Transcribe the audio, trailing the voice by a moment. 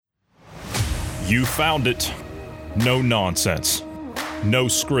You found it. No nonsense. No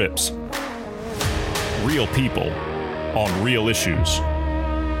scripts. Real people on real issues.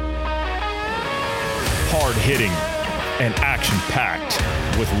 Hard-hitting and action-packed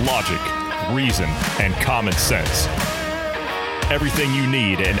with logic, reason, and common sense. Everything you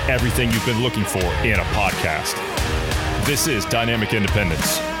need and everything you've been looking for in a podcast. This is Dynamic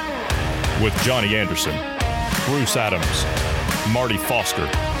Independence with Johnny Anderson, Bruce Adams, Marty Foster,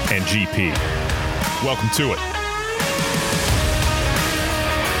 and GP. Welcome to it.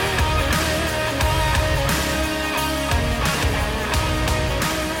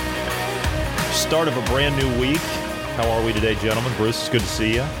 Start of a brand new week. How are we today, gentlemen? Bruce, it's good to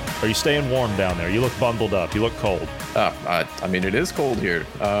see you. Are you staying warm down there? You look bundled up. You look cold. I mean, it is cold here.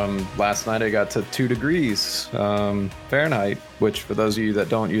 Last night I got to 2 degrees Fahrenheit, which for those of you that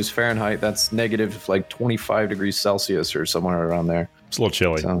don't use Fahrenheit, that's negative like 25 degrees Celsius or somewhere around there. It's a little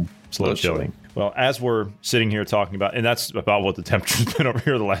chilly. So, it's a little chilly. Well, as we're sitting here talking about, and that's about what the temperature's been over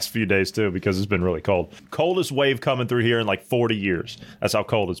here the last few days too, because it's been really cold. Coldest wave coming through here in like 40 years. That's how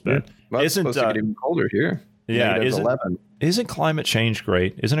cold it's been. Yeah. Well, it's supposed to get even colder here. Yeah, -11. Isn't climate change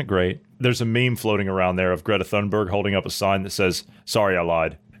great? Isn't it great? There's a meme floating around there of Greta Thunberg holding up a sign that says, "Sorry, I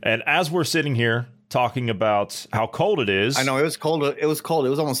lied." And as we're sitting here talking about how cold it is. I know, it was cold. It was cold. It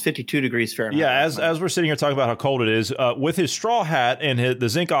was almost 52 degrees Fahrenheit. Yeah, as we're sitting here talking about how cold it is, with his straw hat and the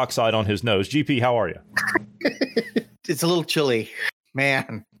zinc oxide on his nose. GP, how are you? It's a little chilly.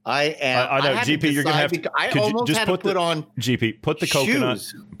 Man, I know, GP, you're going to have to. I almost had to put on GP, put the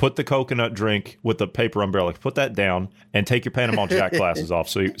shoes. Put the coconut drink with the paper umbrella. Put that down and take your Panama Jack glasses off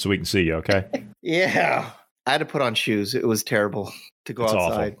so we can see you, okay? Yeah. I had to put on shoes. It was terrible to go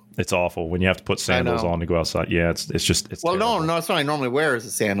outside. Awful. It's awful when you have to put sandals on to go outside. Yeah, it's well, terrible. no, it's what I normally wear is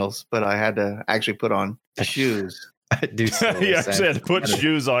the sandals, but I had to actually put on the shoes. I do. Yeah, I had to put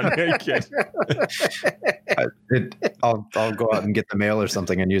shoes on. I'll go out and get the mail or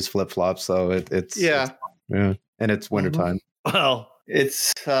something and use flip flops. So it's and it's wintertime. Well,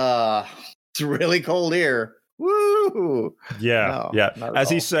 it's really cold here. Woo! Yeah, No, yeah. As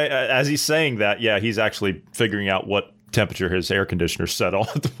he's saying that, yeah, he's actually figuring out what temperature his air conditioner's set on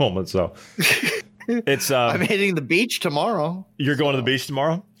at the moment. So it's. I'm hitting the beach tomorrow. You're going to the beach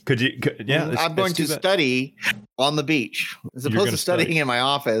tomorrow? Yeah. I'm going to study on the beach as opposed to studying in my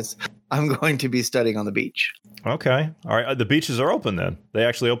office. I'm going to be studying on the beach. Okay, all right. The beaches are open then. They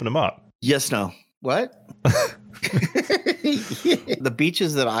actually open them up. Yes. No. What? The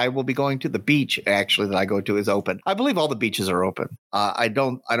beaches that I will be going to, the beach actually that I go to is open. I believe all the beaches are open. I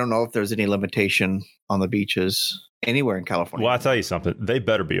don't know if there's any limitation on the beaches anywhere in California. Well, I'll tell you something. They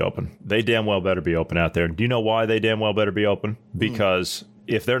better be open. They damn well better be open out there. Do you know why they damn well better be open? Because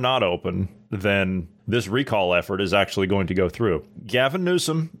if they're not open, then this recall effort is actually going to go through. Gavin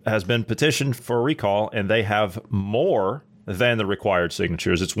Newsom has been petitioned for a recall, and they have more than the required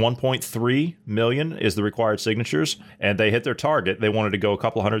signatures. It's 1.3 million is the required signatures, and they hit their target. They wanted to go a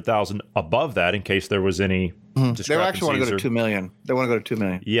couple 100,000 above that in case there was any discrepancies. They actually want to go to 2 million. They want to go to 2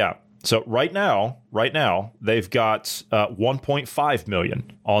 million. Yeah. So right now, they've got 1.5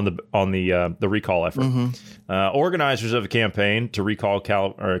 million on the recall effort. Organizers of the campaign to recall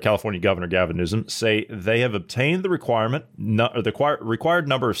California Governor Gavin Newsom say they have obtained the required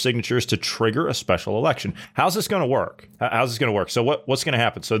number of signatures to trigger a special election. How's this going to work? So what's going to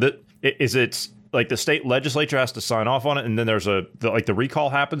happen? So it's like the state legislature has to sign off on it, and then there's the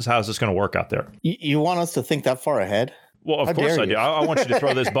recall happens. How's this going to work out there? You want us to think that far ahead? Well, of course I do. I want you to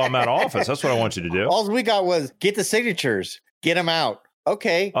throw this bum out of office. That's what I want you to do. All we got was get the signatures, get them out.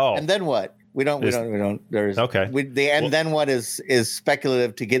 Okay. Oh. And then what? We don't. There's okay. Then what is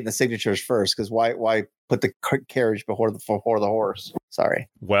speculative to get the signatures first? Because why put the carriage before the horse? Sorry.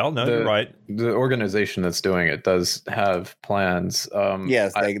 Well, no, you're right. The organization that's doing it does have plans.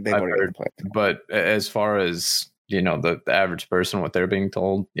 Yes, they would have plans. But as far as the average person, what they're being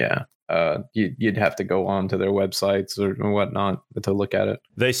told, yeah. You'd have to go on to their websites or whatnot to look at it.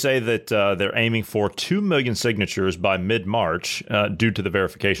 They say that they're aiming for 2 million signatures by mid-March due to the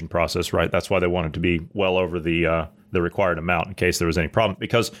verification process, right? That's why they wanted to be well over the required amount in case there was any problem.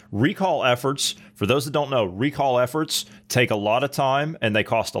 Because recall efforts, for those that don't know, recall efforts take a lot of time and they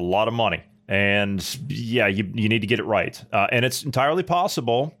cost a lot of money. And yeah, you need to get it right. And it's entirely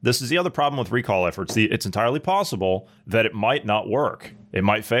possible. This is the other problem with recall efforts. It's entirely possible that it might not work. It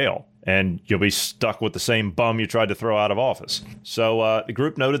might fail. And you'll be stuck with the same bum you tried to throw out of office. So the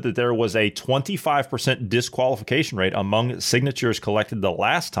group noted that there was a 25% disqualification rate among signatures collected the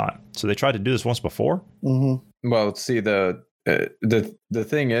last time. So they tried to do this once before? Mm-hmm. Well, see, the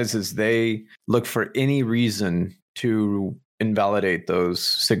thing is they look for any reason to invalidate those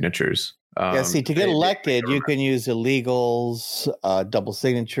signatures. See, to get elected, you can use illegals, double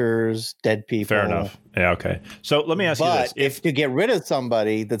signatures, dead people. Fair enough. Yeah, okay. So let me ask you this. If to get rid of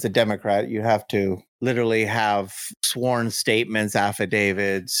somebody that's a Democrat, you have to literally have sworn statements,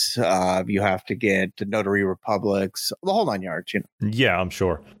 affidavits. You have to get notary republics, the whole 9 yards. Yeah, I'm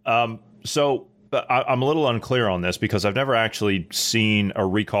sure. So I'm a little unclear on this because I've never actually seen a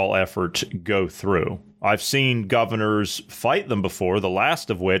recall effort go through. I've seen governors fight them before, the last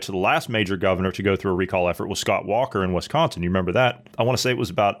major governor to go through a recall effort was Scott Walker in Wisconsin. You remember that? I want to say it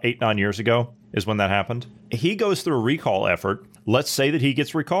was about 8-9 years ago is when that happened. He goes through a recall effort. Let's say that he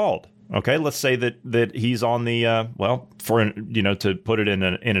gets recalled. Okay, let's say that he's on the, to put it in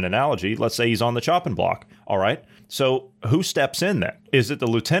an analogy, let's say he's on the chopping block. All right. So who steps in then? Is it the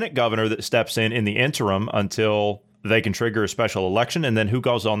lieutenant governor that steps in the interim until they can trigger a special election? And then who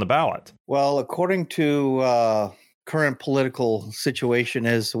goes on the ballot? Well, according to current political situation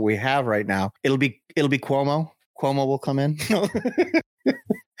as we have right now, it'll be Cuomo. Cuomo will come in.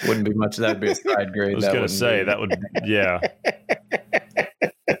 Wouldn't be much. That'd be a side grade. I was going to say that would, yeah.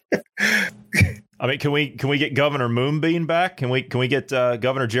 I mean, can we get Governor Moonbeam back? Can we get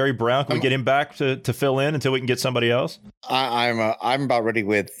Governor Jerry Brown? Can we get him back to fill in until we can get somebody else? I'm about ready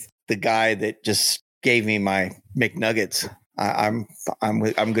with the guy that just gave me my McNuggets. I'm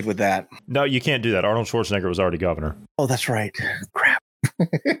good with that. No, you can't do that. Arnold Schwarzenegger was already governor. Oh, that's right. Crap.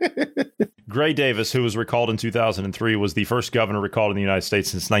 Gray Davis, who was recalled in 2003, was the first governor recalled in the United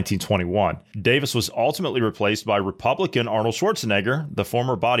States since 1921. Davis was ultimately replaced by Republican Arnold Schwarzenegger, the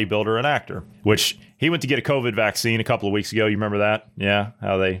former bodybuilder and actor, which he went to get a COVID vaccine a couple of weeks ago. You remember that? Yeah,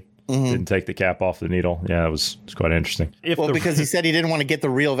 how they didn't take the cap off the needle. Yeah, it's quite interesting. Because he said he didn't want to get the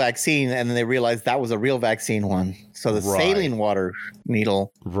real vaccine, and then they realized that was a real vaccine one. So the saline water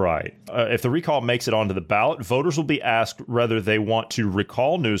needle. Right. If the recall makes it onto the ballot, voters will be asked whether they want to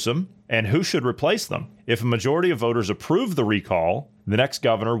recall Newsom and who should replace them. If a majority of voters approve the recall, the next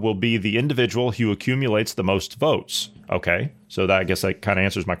governor will be the individual who accumulates the most votes. Okay, so I guess that kind of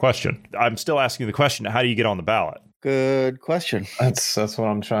answers my question. I'm still asking the question, how do you get on the ballot? Good question. That's what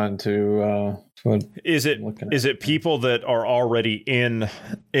I'm trying to. Is it people that are already in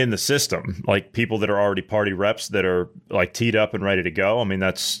the system, like people that are already party reps that are like teed up and ready to go? I mean,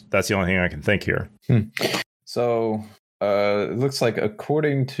 that's the only thing I can think here. So it looks like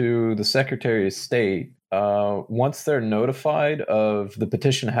according to the Secretary of State, once they're notified of the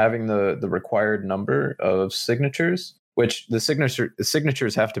petition having the required number of signatures, which the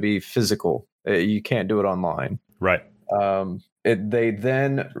signatures have to be physical, you can't do it online. Right. They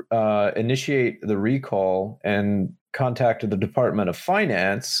then initiate the recall and contact the Department of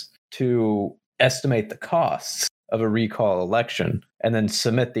Finance to estimate the costs of a recall election and then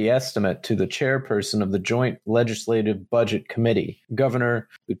submit the estimate to the chairperson of the Joint Legislative Budget Committee, governor,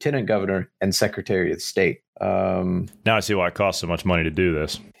 lieutenant governor, and secretary of state. Now I see why it costs so much money to do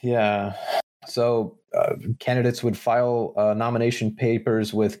this. Yeah. So candidates would file nomination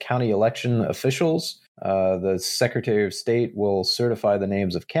papers with county election officials. The Secretary of State will certify the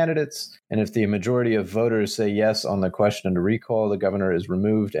names of candidates, and if the majority of voters say yes on the question to recall, the governor is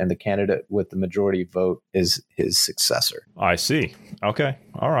removed, and the candidate with the majority vote is his successor. I see. Okay.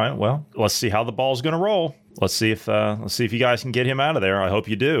 All right. Well, let's see how the ball's going to roll. Let's see if you guys can get him out of there. I hope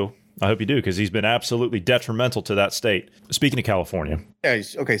you do. Because he's been absolutely detrimental to that state. Speaking of California.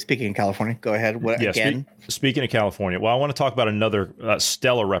 Okay, speaking of California, go ahead. Again? Speaking of California, well, I want to talk about another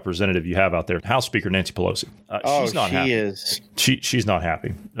stellar representative you have out there, House Speaker Nancy Pelosi. She's not happy. She's not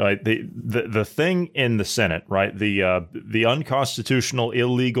happy. Right? The thing in the Senate, right? The unconstitutional,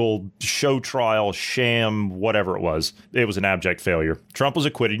 illegal show trial, sham, whatever it was an abject failure. Trump was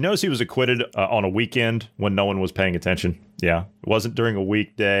acquitted. You notice he was acquitted on a weekend when no one was paying attention. Yeah, it wasn't during a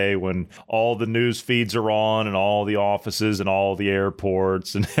weekday when all the news feeds are on and all the offices and all the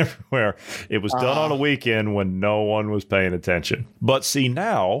airports and everywhere. It was done on a weekend when no one was paying attention. But see,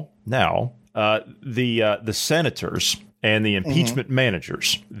 now the senators and the impeachment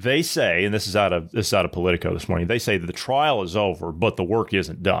managers, they say, and this is out of Politico this morning, they say that the trial is over, but the work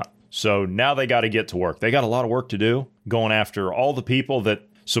isn't done. So now they got to get to work. They got a lot of work to do going after all the people that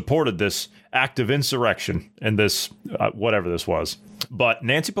supported this act of insurrection and this whatever this was. But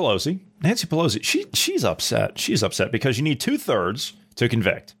Nancy Pelosi, she's upset. She's upset because you need 2/3 to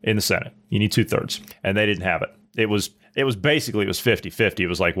convict in the Senate. You need 2/3, and they didn't have it. It was basically 50-50. It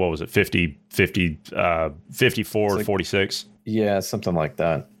was like, what was it? 54 46. Yeah, something like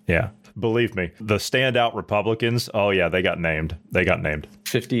that. Yeah. Believe me, the standout Republicans, they got named.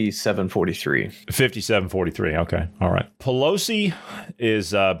 57-43. 57-43. Okay. All right. Pelosi is,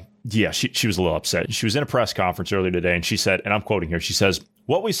 she was a little upset. She was in a press conference earlier today, and she said, and I'm quoting here, she says,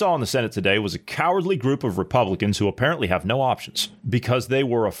 What we saw in the Senate today was a cowardly group of Republicans who apparently have no options because they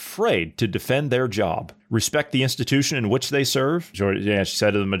were afraid to defend their job, respect the institution in which they serve. She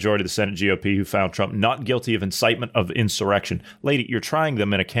said to the majority of the Senate GOP who found Trump not guilty of incitement of insurrection. Lady, you're trying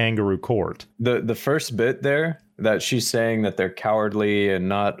them in a kangaroo court. The first bit there, that she's saying that they're cowardly and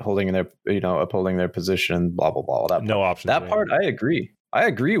not upholding their position, blah, blah, blah. No options. That part, I agree. I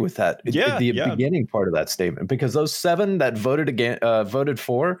agree with that. The beginning part of that statement, because those 7 that voted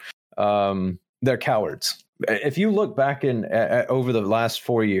for, they're cowards. If you look back over the last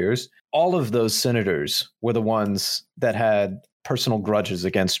 4 years, all of those senators were the ones that had personal grudges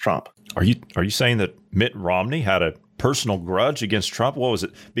against Trump. Are you saying that Mitt Romney had a personal grudge against Trump? What was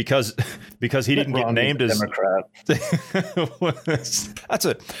it? Because he didn't get named as Democrat.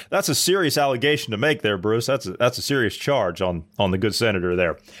 That's a serious allegation to make there, Bruce. That's a serious charge on the good senator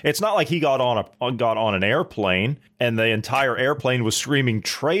there. It's not like he got on an airplane and the entire airplane was screaming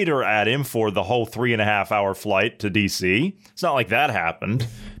traitor at him for the whole 3.5-hour flight to DC. It's not like that happened.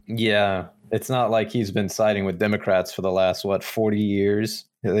 Yeah. It's not like he's been siding with Democrats for the last 40 years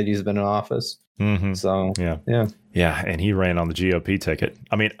that he's been in office. Mm-hmm. So yeah, and he ran on the GOP ticket.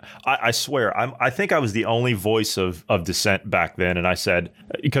 I mean, I swear, I think I was the only voice of dissent back then, and I said,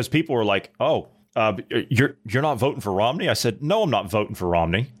 because people were like, "Oh, you're not voting for Romney?" I said, "No, I'm not voting for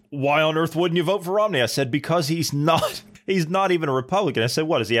Romney." Why on earth wouldn't you vote for Romney? I said, because he's not even a Republican. I said,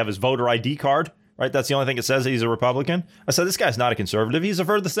 what does he have, his voter ID card? Right, that's the only thing it says he's a Republican. I said, this guy's not a conservative. He's the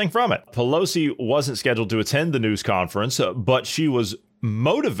furthest thing from it. Pelosi wasn't scheduled to attend the news conference, but she was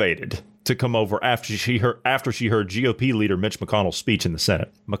motivated to come over after she heard GOP leader Mitch McConnell's speech in the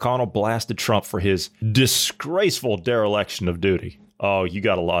Senate. McConnell blasted Trump for his disgraceful dereliction of duty. Oh, you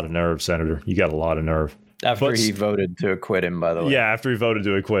got a lot of nerve, Senator. You got a lot of nerve. After he voted to acquit him, by the way. Yeah, after he voted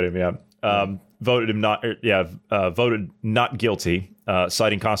to acquit him, yeah. Voted not guilty,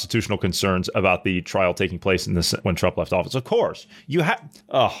 citing constitutional concerns about the trial taking place when Trump left office. Of course,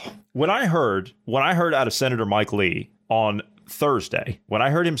 when I heard out of Senator Mike Lee on Thursday, when I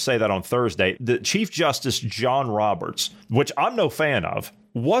heard him say that on Thursday, the Chief Justice John Roberts, which I'm no fan of,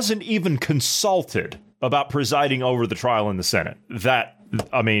 wasn't even consulted about presiding over the trial in the Senate.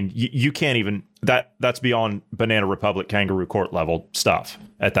 You can't even, that's beyond Banana Republic kangaroo court level stuff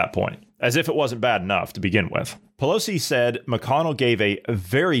at that point, as if it wasn't bad enough to begin with. Pelosi said McConnell gave a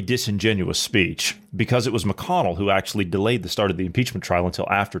very disingenuous speech because it was McConnell who actually delayed the start of the impeachment trial until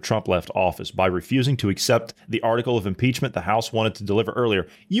after Trump left office by refusing to accept the article of impeachment the House wanted to deliver earlier.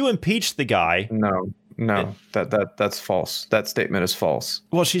 You impeached the guy. No, that's false. That statement is false.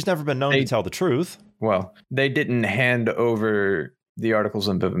 Well, she's never been known to tell the truth. Well, they didn't hand over the articles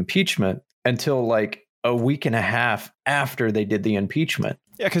of impeachment until like a week and a half after they did the impeachment.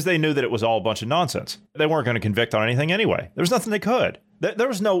 Yeah, because they knew that it was all a bunch of nonsense. They weren't going to convict on anything anyway. There was nothing they could. There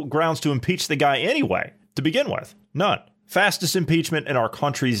was no grounds to impeach the guy anyway, to begin with. None. Fastest impeachment in our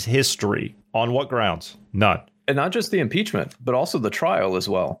country's history. On what grounds? None. And not just the impeachment, but also the trial as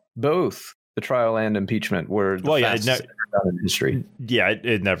well. Both the trial and impeachment were the fastest in history. Yeah,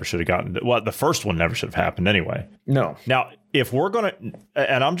 it never should have gotten. Well, the first one never should have happened anyway. No. Now, if we're going to,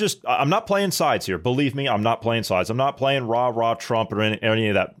 and I'm not playing sides here. Believe me, I'm not playing sides. I'm not playing rah Trump or any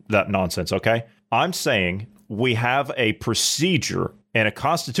of that nonsense, okay? I'm saying we have a procedure, and a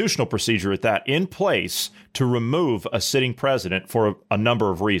constitutional procedure at that, in place to remove a sitting president for a number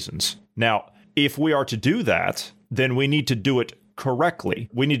of reasons. Now, if we are to do that, then we need to do it correctly.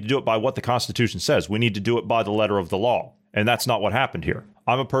 We need to do it by what the Constitution says. We need to do it by the letter of the law. And that's not what happened here.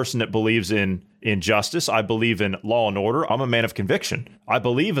 I'm a person that believes in justice. I believe in law and order. I'm a man of conviction. I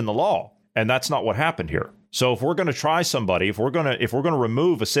believe in the law. And that's not what happened here. So if we're going to try somebody, if we're going to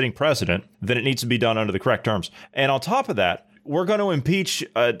remove a sitting president, then it needs to be done under the correct terms. And on top of that, we're going to impeach,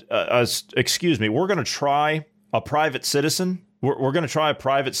 we're going to try a private citizen. We're going to try a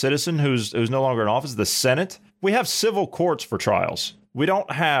private citizen who's no longer in office, the Senate. We have civil courts for trials. We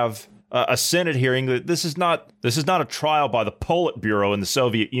don't have a Senate hearing. This is not a trial by the Politburo in the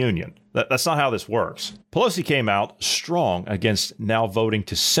Soviet Union. That's not how this works. Pelosi came out strong against now voting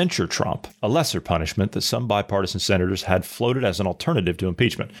to censure Trump, a lesser punishment that some bipartisan senators had floated as an alternative to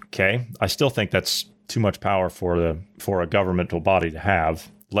impeachment. Okay, I still think that's too much power for a governmental body to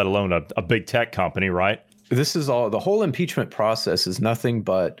have, let alone a big tech company, right? This is all, the whole impeachment process is nothing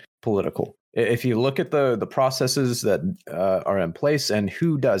but political. If you look at the processes that are in place and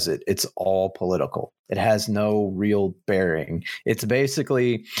who does it, it's all political. It has no real bearing. It's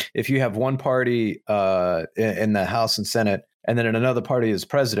basically, if you have one party in the House and Senate, and then another party is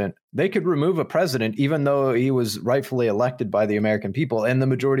president, they could remove a president even though he was rightfully elected by the American people, and the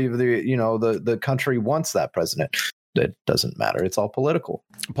majority of the country wants that president. it doesn't matter. It's all political.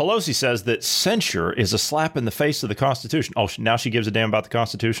 Pelosi says that censure is a slap in the face of the Constitution. Oh, now she gives a damn about the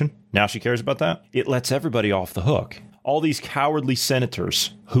Constitution? Now she cares about that? It lets everybody off the hook. All these cowardly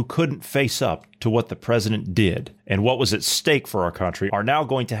senators who couldn't face up to what the president did and what was at stake for our country are now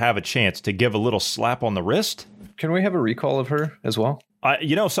going to have a chance to give a little slap on the wrist. Can we have a recall of her as well?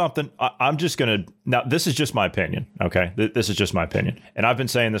 You know something? I'm just going to... Now, this is just my opinion, okay? This is just my opinion. And I've been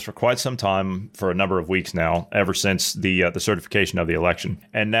saying this for quite some time, for a number of weeks now, ever since the certification of the election.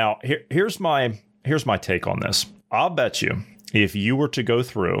 And now, here's my take on this. I'll bet you, if you were to go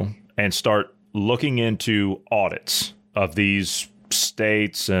through and start looking into audits of these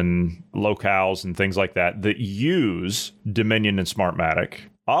states and locales and things like that use Dominion and Smartmatic,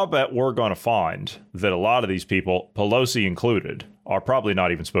 I'll bet we're going to find that a lot of these people, Pelosi included, are probably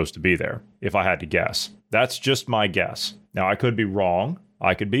not even supposed to be there, if I had to guess. That's just my guess. Now, I could be wrong.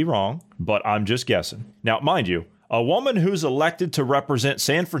 But I'm just guessing. Now, mind you, a woman who's elected to represent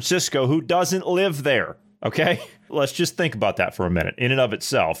San Francisco who doesn't live there, okay? Let's just think about that for a minute. In and of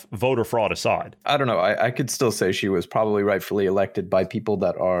itself, voter fraud aside. I don't know. I could still say she was probably rightfully elected by people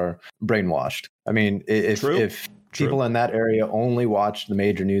that are brainwashed. I mean, if people in that area only watch the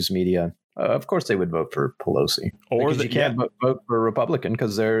major news media, of course they would vote for Pelosi. Or you can't vote for a Republican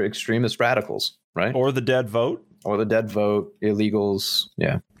because they're extremist radicals, right? Or the dead vote. Or the dead vote, illegals.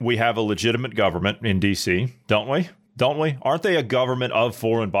 Yeah. We have a legitimate government in D.C., don't we? Don't we? Aren't they a government of,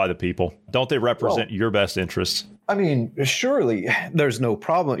 for, and by the people? Don't they represent your best interests? I mean, surely there's no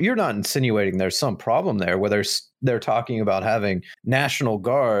problem. You're not insinuating there's some problem there where they're talking about having National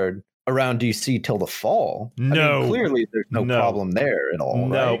Guard around D.C. till the fall. No. I mean, clearly there's no problem there at all.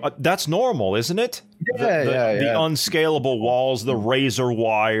 No, right? That's normal, isn't it? The unscalable walls, the razor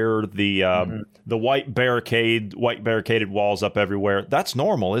wire, the white barricaded walls up everywhere. That's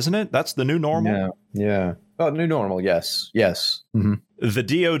normal, isn't it? That's the new normal. Yeah. Oh, new normal. Yes. Mm-hmm. The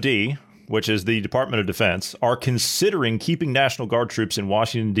DOD, which is the Department of Defense, are considering keeping National Guard troops in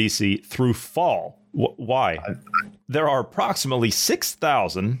Washington, D.C. through fall. Why? There are approximately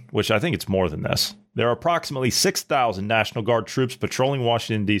 6,000, which I think it's more than this. There are approximately 6,000 National Guard troops patrolling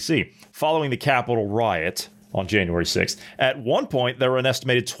Washington, D.C. following the Capitol riot on January 6th. At one point, there were an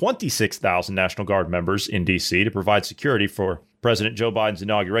estimated 26,000 National Guard members in D.C. to provide security for President Joe Biden's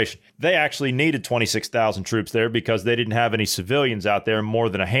inauguration. They actually needed 26,000 troops there because they didn't have any civilians out there, more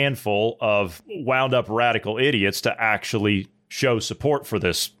than a handful of wound-up radical idiots to actually show support for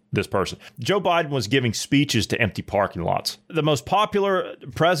this person. Joe Biden was giving speeches to empty parking lots. The most popular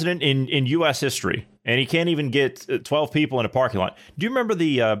president in U.S. history, and he can't even get 12 people in a parking lot. Do you remember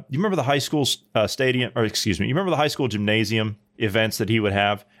the high school stadium, or excuse me, you remember the high school gymnasium events that he would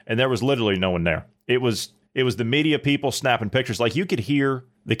have? And there was literally no one there. It was the media people snapping pictures. Like, you could hear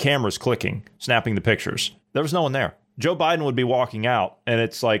the cameras clicking, snapping the pictures. There was no one there. Joe Biden would be walking out, and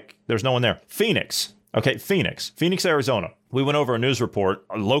it's like there's no one there. Phoenix, Arizona. We went over a news report,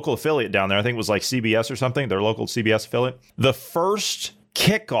 a local affiliate down there. I think it was like CBS or something, their local CBS affiliate. The first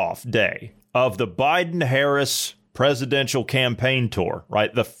kickoff day of the Biden-Harris presidential campaign tour,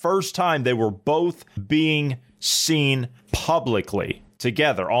 right? The first time they were both being seen publicly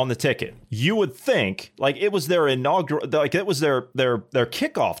together on the ticket. You would think like it was their inaugural, like it was their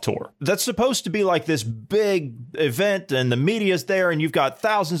kickoff tour. That's supposed to be like this big event and the media's there and you've got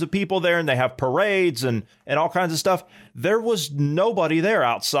thousands of people there and they have parades and all kinds of stuff. There was nobody there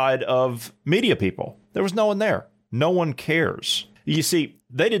outside of media people. There was no one there. No one cares. You see,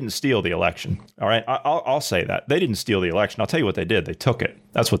 they didn't steal the election. All right. I'll say that. They didn't steal the election. I'll tell you what they did. They took it.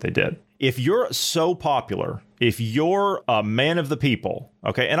 That's what they did. If you're so popular, if you're a man of the people,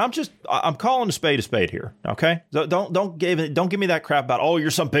 okay, and I'm calling a spade here, okay? Don't give me that crap about, oh,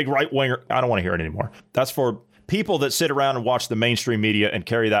 you're some big right winger. I don't want to hear it anymore. That's for people that sit around and watch the mainstream media and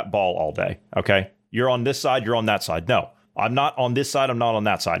carry that ball all day, okay? You're on this side, you're on that side. No. I'm not on this side. I'm not on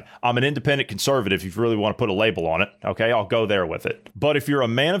that side. I'm an independent conservative if you really want to put a label on it. Okay, I'll go there with it. But if you're a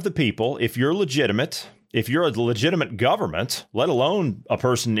man of the people, if you're legitimate, if you're a legitimate government, let alone a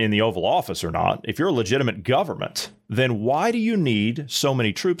person in the Oval Office or not, if you're a legitimate government, then why do you need so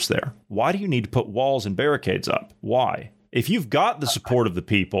many troops there? Why do you need to put walls and barricades up? Why? If you've got the support of the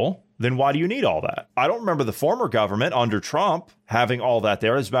people, then why do you need all that? I don't remember the former government under Trump having all that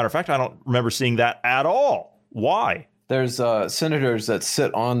there. As a matter of fact, I don't remember seeing that at all. Why? There's senators that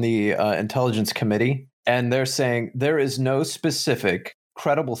sit on the Intelligence Committee, and they're saying there is no specific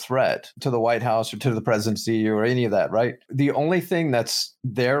credible threat to the White House or to the presidency or any of that, right? The only thing that's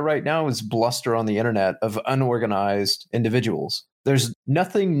there right now is bluster on the internet of unorganized individuals. There's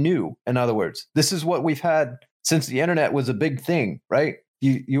nothing new. In other words, this is what we've had since the internet was a big thing, right?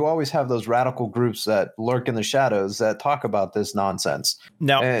 you always have those radical groups that lurk in the shadows that talk about this nonsense.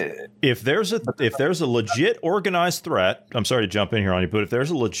 Now, if there's a legit organized threat, I'm sorry to jump in here on you, but if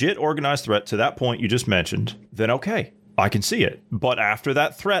there's a legit organized threat to that point you just mentioned, then okay, I can see it. But after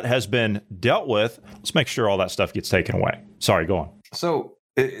that threat has been dealt with, let's make sure all that stuff gets taken away. Sorry, go on. So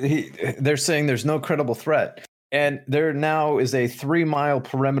they're saying there's no credible threat. And there now is a 3-mile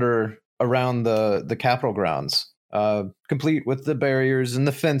perimeter around the Capitol grounds, complete with the barriers and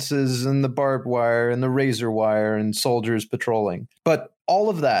the fences and the barbed wire and the razor wire and soldiers patrolling. But all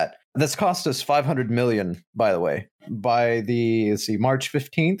of that's cost us $500 million, by the way. By March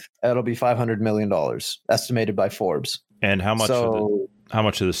 15th, it'll be $500 million, estimated by Forbes. And how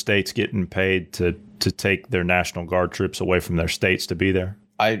much of the states getting paid to take their National Guard troops away from their states to be there?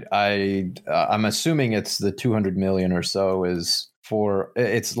 I'm assuming it's the 200 million or so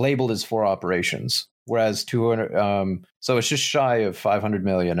it's labeled as for operations, whereas 200 so it's just shy of 500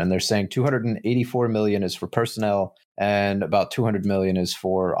 million, and they're saying 284 million is for personnel and about 200 million is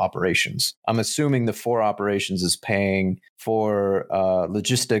for operations. I'm assuming the for operations is paying for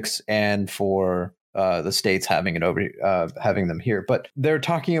logistics and for the states having them here, but they're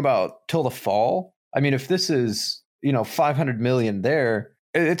talking about till the fall. I mean, if this is 500 million there,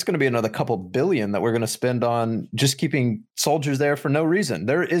 it's going to be another couple billion that we're going to spend on just keeping soldiers there for no reason.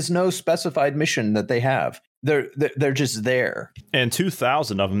 There is no specified mission that they have. They're just there. And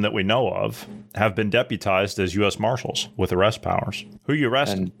 2,000 of them that we know of have been deputized as U.S. Marshals with arrest powers. Who you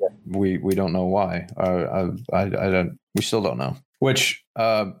arrested? And we don't know why. We still don't know. Which,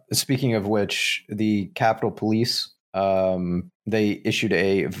 speaking of which, the Capitol Police, they issued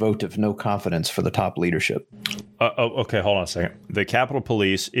a vote of no confidence for the top leadership. Okay, hold on a second. The Capitol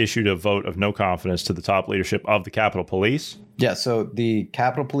Police issued a vote of no confidence to the top leadership of the Capitol Police? Yeah, so the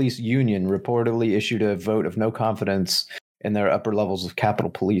Capitol Police Union reportedly issued a vote of no confidence in their upper levels of Capitol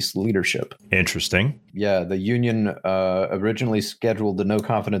Police leadership. Interesting. Yeah, the union originally scheduled the no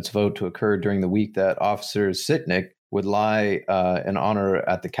confidence vote to occur during the week that Officer Sitnik would lie in honor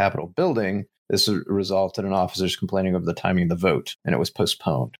at the Capitol building. This resulted in officers complaining of the timing of the vote, and it was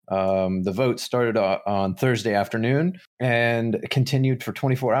postponed. The vote started on Thursday afternoon and continued for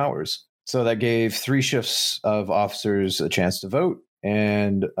 24 hours. So that gave 3 shifts of officers a chance to vote,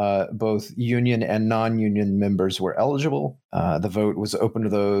 and both union and non-union members were eligible. The vote was open to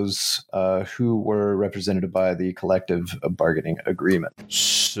those who were represented by the collective bargaining agreement.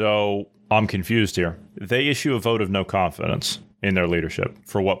 So I'm confused here. They issue a vote of no confidence in their leadership.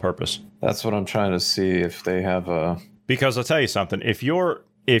 For what purpose? That's what I'm trying to see if they have a... Because I'll tell you something. If you're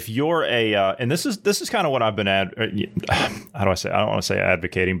a and this is kind of what I've been how do I say? I don't want to say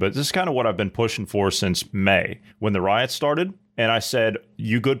advocating, but this is kind of what I've been pushing for since May when the riots started. And I said,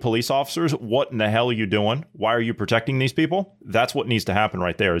 you good police officers, what in the hell are you doing? Why are you protecting these people? That's what needs to happen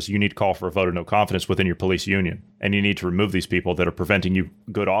right there is you need to call for a vote of no confidence within your police union. And you need to remove these people that are preventing you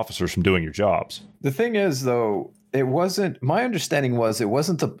good officers from doing your jobs. The thing is, though, my understanding was it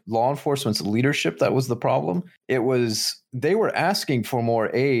wasn't the law enforcement's leadership that was the problem. It was they were asking for more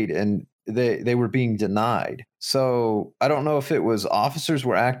aid and they were being denied. So I don't know if it was officers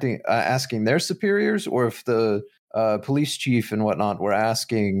were asking their superiors or if the police chief and whatnot were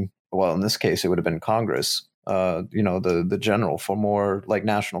asking, well, in this case, it would have been Congress, the general for more like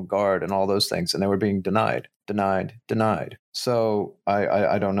National Guard and all those things. And they were being denied. So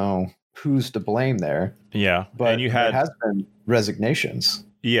I don't know who's to blame there. Yeah. But and there has been resignations.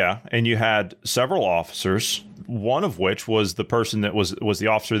 Yeah. And you had several officers, one of which was the person that was the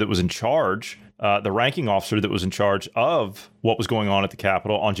officer that was in charge, the ranking officer that was in charge of what was going on at the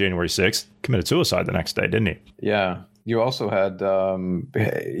Capitol on January 6th, committed suicide the next day, didn't he? Yeah. You also had,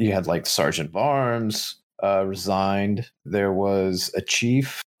 like Sergeant of Arms resigned. There was a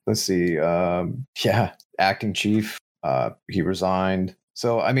chief. Let's see. Acting chief. He resigned.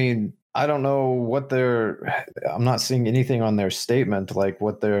 So, I mean, I don't know I'm not seeing anything on their statement, like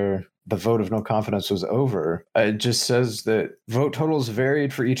what the vote of no confidence was over. It just says that vote totals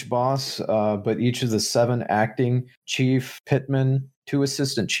varied for each boss, but each of the 7 acting chief, pitmen, 2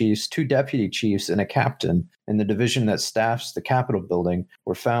 assistant chiefs, 2 deputy chiefs, and a captain in the division that staffs the Capitol building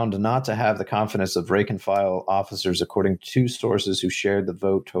were found not to have the confidence of rank and file officers, according to 2 sources who shared the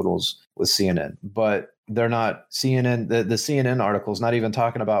vote totals with CNN. But they're not CNN. The CNN article is not even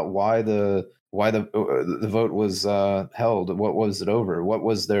talking about why the vote was held. What was it over? What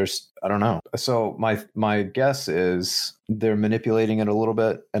was their? I don't know. So my guess is they're manipulating it a little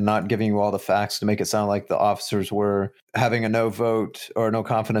bit and not giving you all the facts to make it sound like the officers were having a no vote or no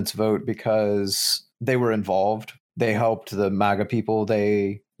confidence vote because they were involved they helped the MAGA people.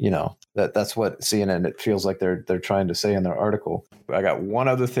 They, that's what CNN, it feels like they're trying to say in their article. I got one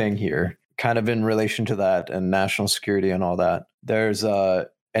other thing here, kind of in relation to that and national security and all that. There's an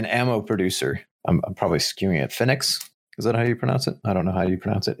ammo producer. I'm probably skewing it. Phoenix. Is that how you pronounce it? I don't know how you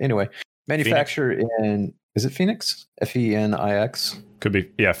pronounce it. Anyway, manufacturer in, is it Phoenix? Phenix? Could be.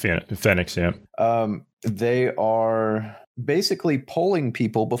 Yeah. Phoenix. Yeah. They are basically polling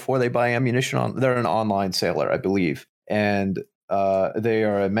people before they buy ammunition. They're an online seller, I believe. And they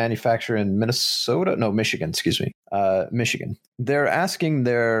are a manufacturer in Michigan, excuse me. Michigan. They're asking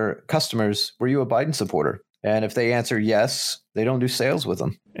their customers, were you a Biden supporter? And if they answer yes, they don't do sales with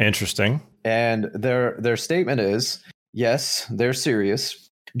them. Interesting. And their statement is, yes, they're serious.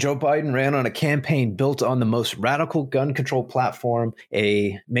 Joe Biden ran on a campaign built on the most radical gun control platform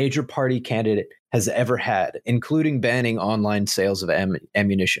a major party candidate has ever had, including banning online sales of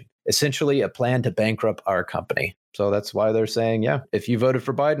ammunition. Essentially, a plan to bankrupt our company. So that's why they're saying, yeah, if you voted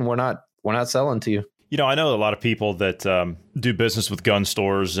for Biden, we're not selling to you. I know a lot of people that do business with gun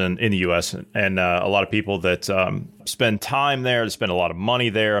stores in the U.S. and a lot of people that spend time there, spend a lot of money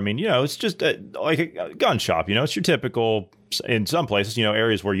there. I mean, it's just like a gun shop. It's your typical, in some places,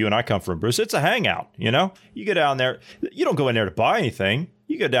 areas where you and I come from, Bruce. It's a hangout. You go down there. You don't go in there to buy anything.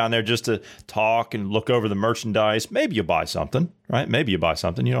 You go down there just to talk and look over the merchandise. Maybe you buy something, right? Maybe you buy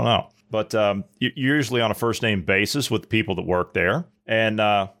something. You don't know. But you're usually on a first name basis with the people that work there. And,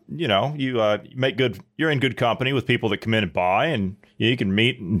 make you're in good company with people that come in and buy, and you can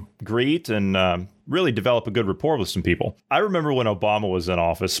meet and greet and really develop a good rapport with some people. I remember when Obama was in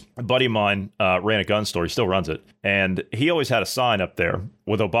office, a buddy of mine ran a gun store. He still runs it. And he always had a sign up there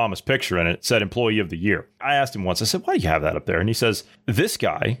with Obama's picture in it. It said Employee of the Year. I asked him once, I said, why do you have that up there? And he says, this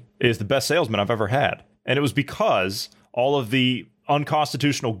guy is the best salesman I've ever had. And it was because all of the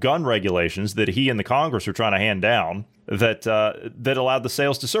unconstitutional gun regulations that he and the Congress were trying to hand down that allowed the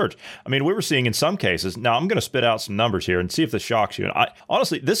sales to surge. I mean, we were seeing in some cases. Now, I'm going to spit out some numbers here and see if this shocks you. And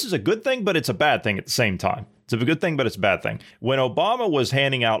honestly, this is a good thing, but it's a bad thing at the same time. It's a good thing, but it's a bad thing. When Obama was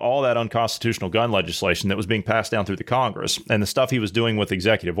handing out all that unconstitutional gun legislation that was being passed down through the Congress and the stuff he was doing with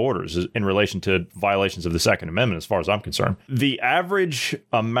executive orders in relation to violations of the Second Amendment, as far as I'm concerned, the average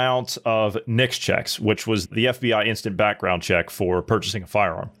amount of NICS checks, which was the FBI instant background check for purchasing a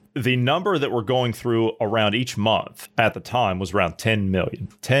firearm, the number that we're going through around each month at the time was around 10 million.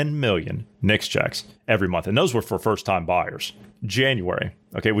 10 million NICS checks every month. And those were for first-time buyers. January.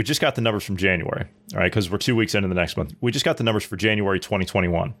 Okay, we just got the numbers from January, all right, because we're 2 weeks into the next month. We just got the numbers for January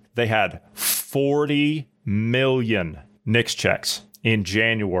 2021. They had 40 million NICS checks in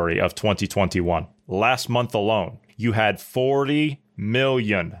January of 2021. Last month alone, you had 40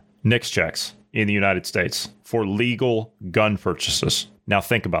 million NICS checks in the United States for legal gun purchases. Now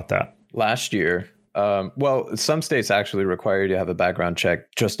think about that. Last year, some states actually require you to have a background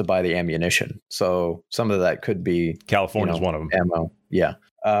check just to buy the ammunition. So some of that could be California is one of them. Ammo, yeah.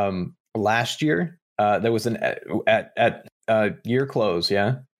 Last year, there was at year close,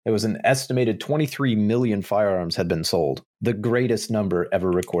 yeah. There was an estimated 23 million firearms had been sold, the greatest number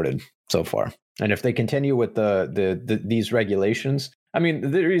ever recorded so far. And if they continue with these regulations, I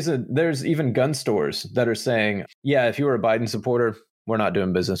mean, there's even gun stores that are saying, yeah, if you were a Biden supporter, we're not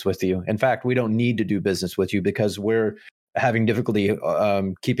doing business with you. In fact, we don't need to do business with you because we're having difficulty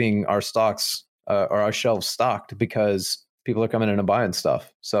keeping our stocks or our shelves stocked because people are coming in and buying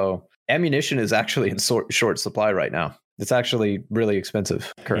stuff. So ammunition is actually in short supply right now. It's actually really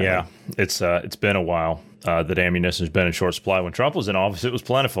expensive currently. Yeah, it's been a while that ammunition has been in short supply. When Trump was in office, it was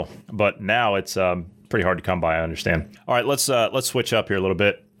plentiful, but now it's pretty hard to come by, I understand. All right, let's switch up here a little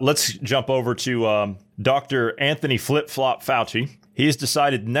bit. Let's jump over to Dr. Anthony Flip-Flop Fauci. He's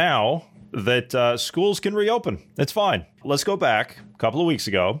decided now that schools can reopen. It's fine. Let's go back a couple of weeks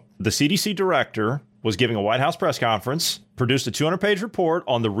ago. The CDC director was giving a White House press conference, produced a 200-page report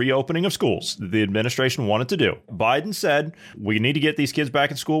on the reopening of schools that the administration wanted to do. Biden said, we need to get these kids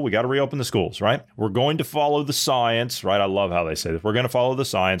back in school. We got to reopen the schools, right? We're going to follow the science, right? I love how they say this. We're going to follow the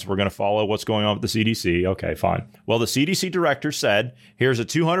science. We're going to follow what's going on with the CDC. Okay, fine. Well, the CDC director said, here's a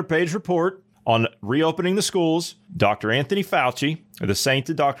 200-page report on reopening the schools. Dr. Anthony Fauci, the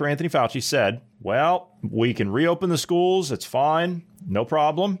sainted Dr. Anthony Fauci said, well, we can reopen the schools. It's fine. No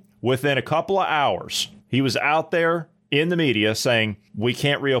problem. Within a couple of hours, he was out there in the media saying, we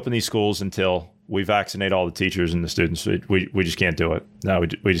can't reopen these schools until we vaccinate all the teachers and the students. We just can't do it. No,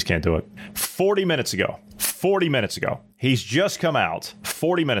 we just can't do it. 40 minutes ago, he's just come out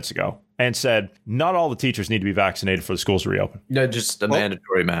 40 minutes ago and said, not all the teachers need to be vaccinated for the schools to reopen. No, just a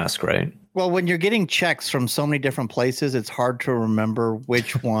mandatory mask, right? Well, when you're getting checks from so many different places, it's hard to remember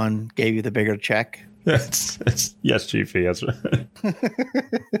which one gave you the bigger check. Yes, Chiefy. That's right.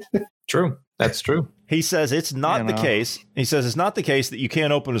 True. That's true. He says it's not the case. He says it's not the case that you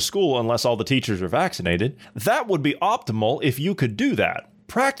can't open a school unless all the teachers are vaccinated. That would be optimal if you could do that.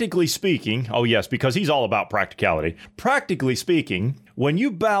 Practically speaking, oh yes, because he's all about practicality. Practically speaking, when you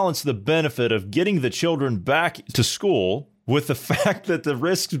balance the benefit of getting the children back to school with the fact that the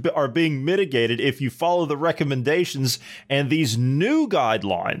risks are being mitigated if you follow the recommendations and these new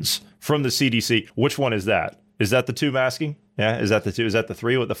guidelines from the CDC, which one is that? Is that the 2 masking? Yeah, is that the 2? Is that the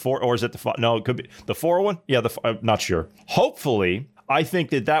 3 with the 4? Or is it the 5? No, it could be the 4 one. Yeah, I'm not sure. Hopefully, I think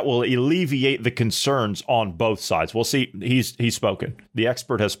that will alleviate the concerns on both sides. We'll see. He's spoken. The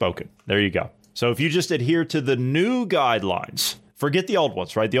expert has spoken. There you go. So if you just adhere to the new guidelines, forget the old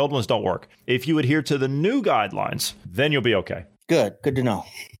ones, right? The old ones don't work. If you adhere to the new guidelines, then you'll be okay. Good to know.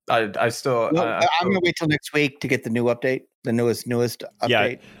 I still. I'm going to wait till next week to get the new update. The newest update.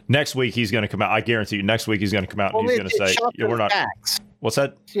 Yeah, next week he's going to come out. I guarantee you, next week he's going to come out and he's going to say, "We're not." Facts. What's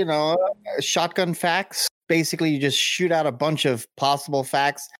that? Shotgun facts. Basically, you just shoot out a bunch of possible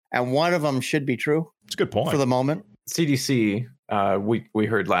facts, and one of them should be true. It's a good point for the moment. CDC, we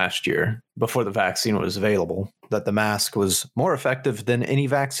heard last year before the vaccine was available that the mask was more effective than any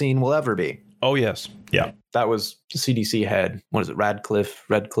vaccine will ever be. Oh yes, yeah. That was the CDC head. What is it?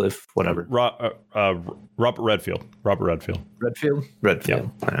 Redcliffe, whatever. Robert Redfield. Redfield.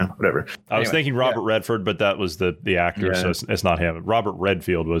 Yeah. Whatever. I was thinking Robert Redford, but that was the actor, so it's not him. Robert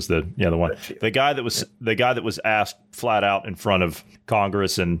Redfield was the one. Redfield. The guy that was asked flat out in front of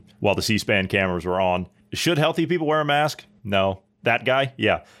Congress and while the C-SPAN cameras were on, should healthy people wear a mask? No. That guy?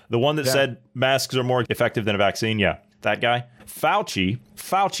 Yeah. The one that said masks are more effective than a vaccine? Yeah. That guy.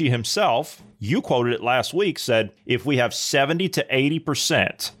 Fauci himself, you quoted it last week, said if we have 70 to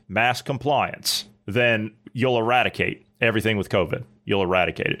 80% mask compliance, then you'll eradicate everything with COVID. You'll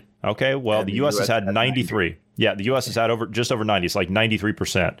eradicate it. Okay, well, the U.S. has had 93. Yeah, the U.S. has had just over 90. It's like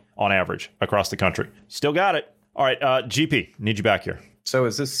 93% on average across the country. Still got it. All right, GP, need you back here. So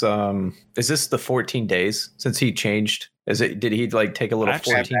is this the 14 days since he changed? Did he take a little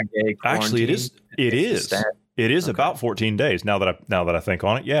 14-day quarantine? Actually, it is about 14 days now that I think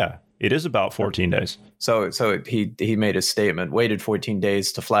on it. Yeah, it is about 14 days. So he made a statement, waited 14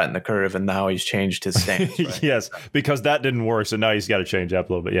 days to flatten the curve, and now he's changed his stance. Right? Yes, because that didn't work. So now he's got to change up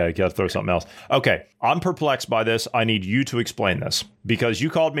a little bit. Yeah, he got to throw something else. Okay, I'm perplexed by this. I need you to explain this because you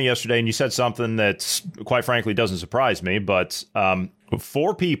called me yesterday and you said something that, quite frankly, doesn't surprise me. But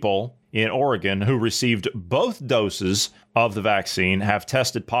 4 people in Oregon who received both doses of the vaccine have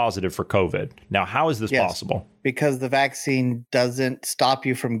tested positive for COVID. Now, how is this possible? Because the vaccine doesn't stop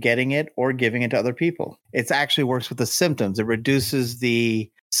you from getting it or giving it to other people. It actually works with the symptoms. It reduces the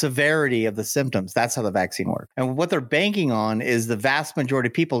severity of the symptoms. That's how the vaccine works. And what they're banking on is the vast majority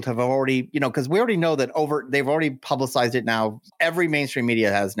of people have already, because we already know that they've already publicized it now. Every mainstream media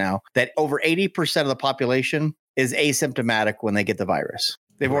has now that over 80% of the population is asymptomatic when they get the virus.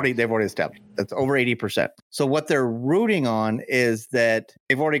 They've already established that's over 80%. So what they're rooting on is that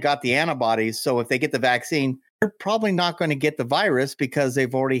they've already got the antibodies. So if they get the vaccine, you're probably not going to get the virus because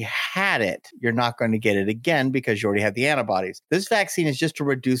they've already had it. You're not going to get it again because you already have the antibodies. This vaccine is just to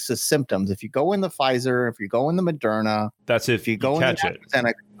reduce the symptoms. If you go in the Pfizer, if you go in the Moderna, that's if you go catch it.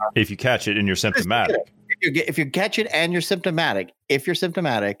 If you catch it and you're symptomatic. If you catch it and you're symptomatic,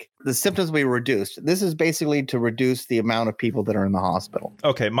 the symptoms will be reduced. This is basically to reduce the amount of people that are in the hospital.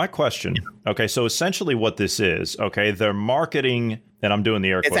 Okay, my question. Okay, so essentially what this is, they're marketing, and I'm doing the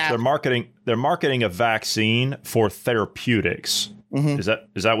air quotes. They're marketing a vaccine for therapeutics. Mm-hmm.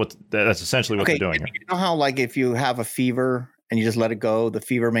 That's essentially what they're doing here. You know how if you have a fever and you just let it go, the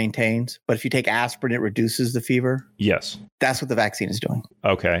fever maintains, but if you take aspirin, it reduces the fever? Yes. That's what the vaccine is doing.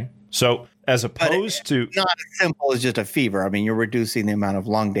 Okay. So as opposed to not as simple as just a fever. I mean, you're reducing the amount of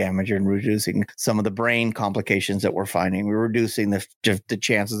lung damage and reducing some of the brain complications that we're finding. We're reducing the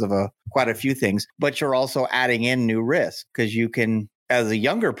chances of quite a few things, but you're also adding in new risks because you can, as a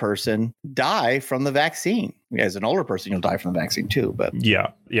younger person, die from the vaccine. As an older person, you'll die from the vaccine too. But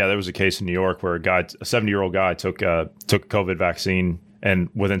yeah, there was a case in New York where a 70-year-old guy took a COVID vaccine.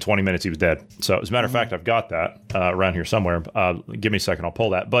 And within 20 minutes, he was dead. So as a matter of fact, I've got that around here somewhere. Give me a second. I'll pull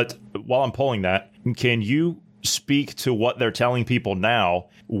that. But while I'm pulling that, can you speak to what they're telling people now?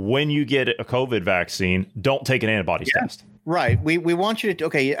 When you get a COVID vaccine, don't take an antibodies test. Right. We want you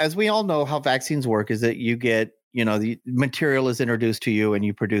to, as we all know how vaccines work is that you get, the material is introduced to you and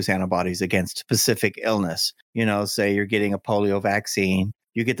you produce antibodies against specific illness. Say you're getting a polio vaccine.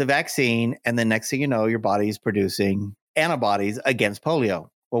 You get the vaccine and the next thing you know, your body is producing antibodies against polio.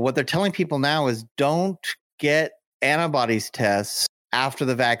 Well, what they're telling people now is don't get antibodies tests after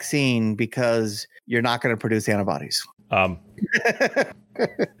the vaccine because you're not going to produce antibodies.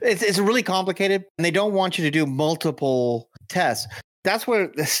 It's really complicated, and they don't want you to do multiple tests. That's where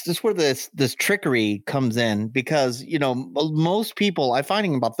this trickery comes in, because most people, I'm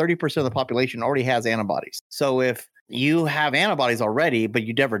finding about 30% of the population already has antibodies. So if you have antibodies already, but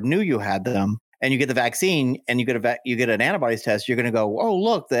you never knew you had them, and you get the vaccine and you get an antibodies test, you're going to go, oh,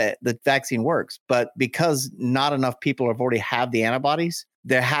 look, the vaccine works. But because not enough people have already had the antibodies,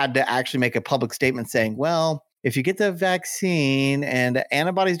 they had to actually make a public statement saying, well, if you get the vaccine and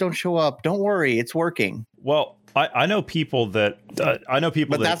antibodies don't show up, don't worry, it's working. Well, I know people that I know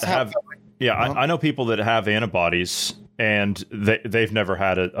people that have I know people that have antibodies and they've never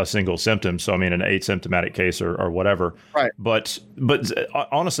had a single symptom. So I mean, an asymptomatic case or whatever. Right. But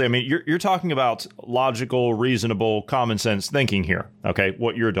honestly, I mean, you're talking about logical, reasonable, common sense thinking here. Okay,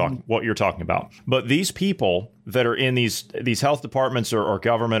 what you're talking about. But these people that are in these health departments or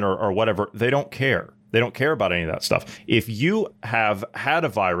government or whatever, they don't care. They don't care about any of that stuff. If you have had a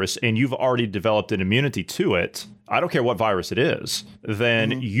virus and you've already developed an immunity to it, I don't care what virus it is,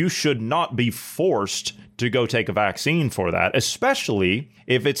 then you should not be forced to go take a vaccine for that, especially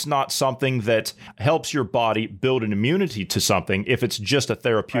if it's not something that helps your body build an immunity to something, if it's just a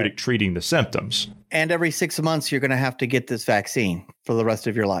therapeutic treating the symptoms. And every 6 months, you're going to have to get this vaccine for the rest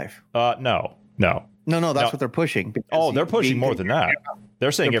of your life. No. That's what they're pushing. Oh, they're pushing more than that.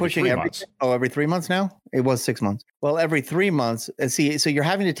 They're saying every 3 months. Every 3 months now? It was 6 months. Well, every 3 months. So you're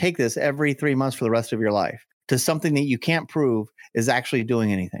having to take this every 3 months for the rest of your life to something that you can't prove is actually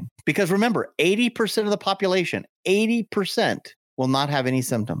doing anything. Because remember, 80% of the population, 80% will not have any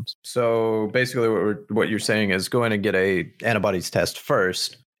symptoms. So basically what you're saying is go in and get a antibodies test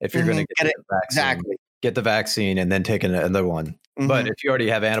first if you're going to get the vaccine. Exactly. Get the vaccine and then take another one. But if you already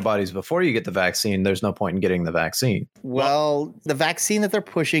have antibodies before you get the vaccine, there's no point in getting the vaccine. Well, the vaccine that they're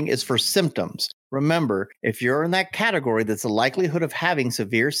pushing is for symptoms. Remember, if you're in that category, that's the likelihood of having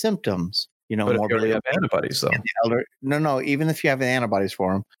severe symptoms. But if you already have antibodies, though. No. Even if you have the antibodies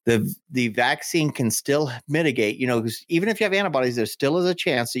for them, the vaccine can still mitigate. Even if you have antibodies, there still is a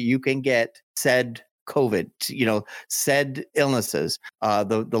chance that you can get said COVID, said illnesses,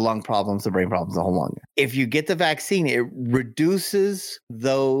 the lung problems, the brain problems, the whole lung. If you get the vaccine, it reduces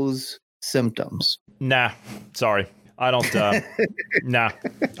those symptoms. Nah, sorry. I don't, I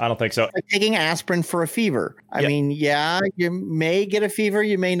don't think so. Like taking aspirin for a fever. I mean, you may get a fever,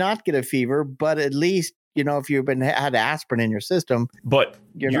 you may not get a fever, but at least, if you've had aspirin in your system. But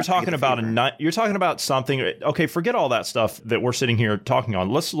you're talking about something. Okay, forget all that stuff that we're sitting here talking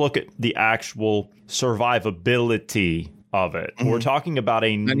on. Let's look at the actual survivability of it. We're talking about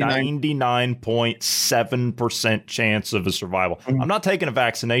a 99.7% chance of a survival. I'm not taking a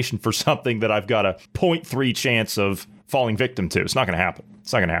vaccination for something that I've got a 0.3 chance of falling victim to. It's not going to happen.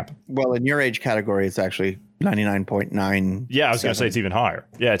 Well, in your age category, it's actually 99.9. Yeah, I was going to say it's even higher.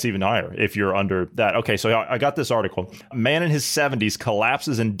 Yeah, it's even higher if you're under that. Okay, so I got this article. A man in his 70s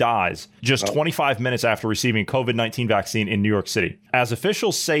collapses and dies just 25 minutes after receiving COVID-19 vaccine in New York City. As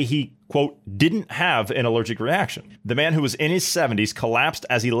officials say, he, quote, didn't have an allergic reaction. The man who was in his 70s collapsed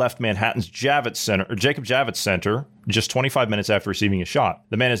as he left Manhattan's Jacob Javits Center just 25 minutes after receiving a shot.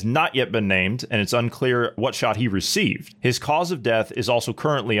 The man has not yet been named, and it's unclear what shot he received. His cause of death is also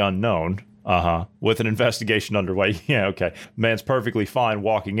currently unknown. With an investigation underway. Yeah, okay. Man's perfectly fine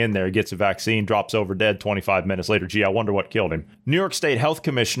walking in there, gets a vaccine, drops over dead 25 minutes later. Gee, I wonder what killed him. New York State Health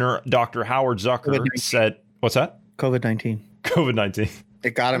Commissioner Dr. Howard Zucker said, what's that? COVID-19.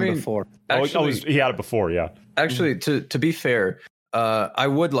 It got him before. Actually, he had it before, yeah. Actually, to be fair, I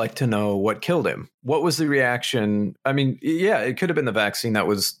would like to know what killed him. What was the reaction? I mean, yeah, it could have been the vaccine that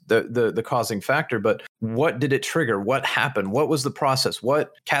was the causing factor, but what did it trigger? What happened? What was the process?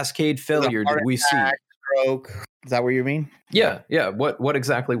 What cascade failure did we see? Stroke. Is that what you mean? Yeah. What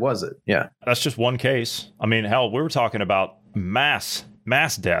exactly was it? Yeah. That's just one case. I mean, hell, we were talking about mass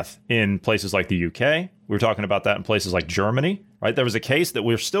death in places like the UK. We were talking about that in places like Germany, right? There was a case that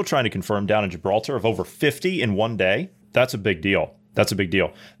we're still trying to confirm down in Gibraltar of over 50 in one day. That's a big deal.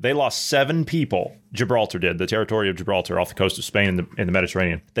 They lost 7 people. Gibraltar did, the territory of Gibraltar off the coast of Spain in the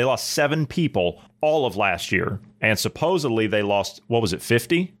Mediterranean. They lost 7 people all of last year. And supposedly they lost, what was it,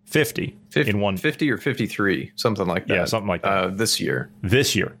 50? 50 in one. 50 or 53, something like that. Yeah, something like that. This year.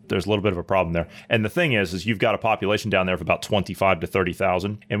 There's a little bit of a problem there. And the thing is you've got a population down there of about 25 to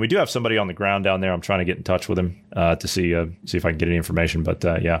 30,000. And we do have somebody on the ground down there. I'm trying to get in touch with him to see if I can get any information. But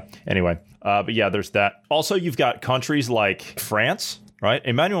yeah, anyway. But yeah, there's that. Also, you've got countries like France, right?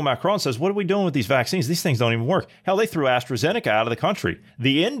 Emmanuel Macron says, what are we doing with these vaccines? These things don't even work. Hell, they threw AstraZeneca out of the country.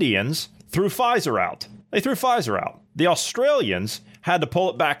 The Indians threw Pfizer out. The Australians had to pull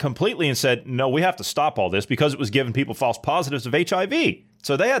it back completely and said, no, we have to stop all this because it was giving people false positives of HIV.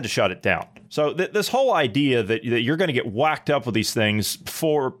 So they had to shut it down. So this whole idea that you're going to get whacked up with these things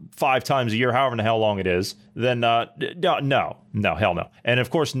 4-5 times a year, however the hell long it is, then no, hell no. And of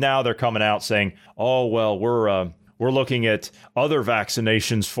course, now they're coming out saying, oh, well, we're looking at other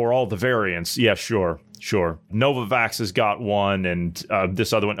vaccinations for all the variants. Yeah, sure. Novavax has got one, and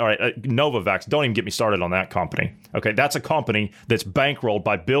this other one. All right, Novavax, don't even get me started on that company. Okay, that's a company that's bankrolled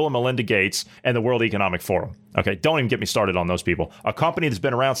by Bill and Melinda Gates and the World Economic Forum. Okay, don't even get me started on those people. A company that's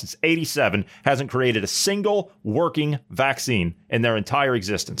been around since '87 hasn't created a single working vaccine in their entire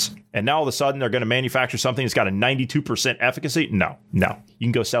existence. And now all of a sudden they're going to manufacture something that's got a 92% efficacy? No. You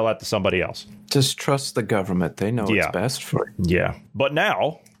can go sell that to somebody else. Just trust the government. They know what's best for you. Yeah. But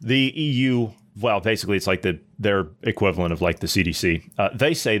now the EU... well, basically, it's like their equivalent of like the CDC.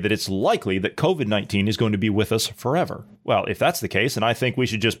 They say that it's likely that COVID-19 is going to be with us forever. Well, if that's the case, then I think we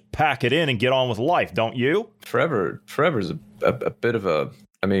should just pack it in and get on with life, don't you? Forever's a bit of a...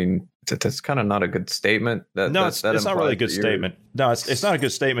 I mean, that's kind of not a good statement. It's not really a good statement. No, it's not a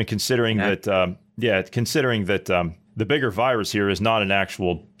good statement considering that... the bigger virus here is not an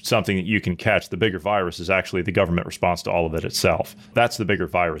actual something that you can catch. The bigger virus is actually the government response to all of it itself. That's the bigger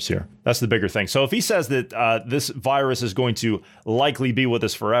virus here. That's the bigger thing. So if he says that this virus is going to likely be with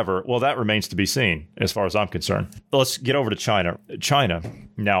us forever, well, that remains to be seen as far as I'm concerned. Let's get over to China.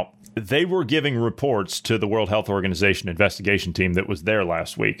 Now, they were giving reports to the World Health Organization investigation team that was there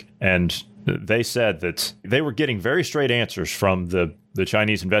last week. And they said that they were getting very straight answers from the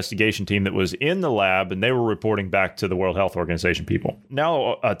Chinese investigation team that was in the lab, and they were reporting back to the World Health Organization people.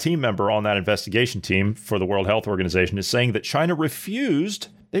 Now, a team member on that investigation team for the World Health Organization is saying that China refused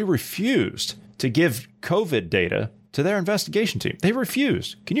to give COVID data to their investigation team. They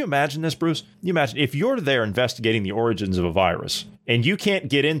refused. Can you imagine this, Bruce? Can you imagine if you're there investigating the origins of a virus and you can't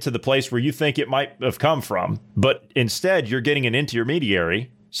get into the place where you think it might have come from, but instead you're getting an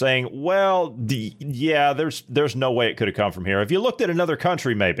intermediary saying, well, there's no way it could have come from here. If you looked at another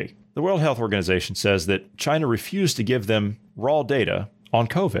country, maybe. The World Health Organization says that China refused to give them raw data on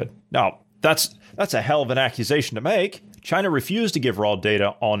COVID. Now, that's a hell of an accusation to make. China refused to give raw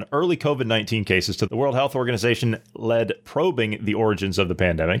data on early COVID-19 cases to the World Health Organization led probing the origins of the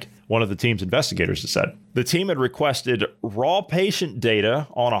pandemic, one of the team's investigators has said. The team had requested raw patient data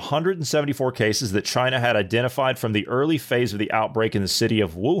on 174 cases that China had identified from the early phase of the outbreak in the city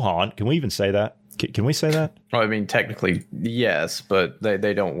of Wuhan. Can we even say that? Can we say that? Well, I mean, technically, yes, but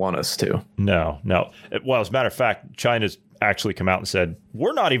they don't want us to. No. Well, as a matter of fact, China's actually come out and said,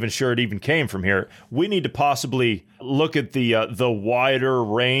 we're not even sure it even came from here. We need to possibly look at the wider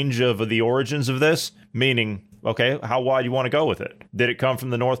range of the origins of this, meaning, okay, how wide do you want to go with it? Did it come from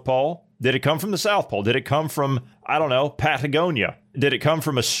the North Pole? Did it come from the South Pole? Did it come from, I don't know, Patagonia? Did it come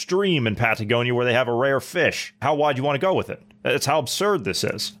from a stream in Patagonia where they have a rare fish? How wide do you want to go with it? That's how absurd this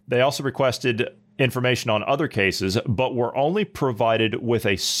is. They also requested information on other cases, but were only provided with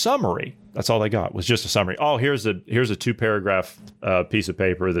a summary. That's all they got, was just a summary. Oh, here's a 2-paragraph piece of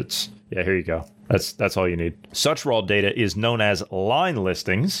paper that's, here you go. That's all you need. Such raw data is known as line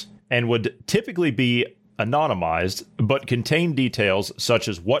listings and would typically be anonymized, but contain details such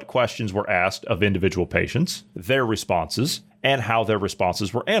as what questions were asked of individual patients, their responses, and how their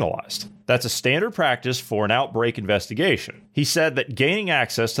responses were analyzed. That's a standard practice for an outbreak investigation. He said that gaining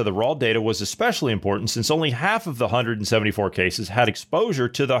access to the raw data was especially important since only half of the 174 cases had exposure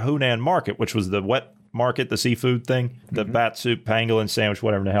to the Hunan market, which was the wet market, the seafood thing, the bat soup, pangolin sandwich,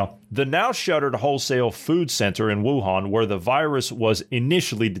 whatever the hell. The now shuttered wholesale food center in Wuhan where the virus was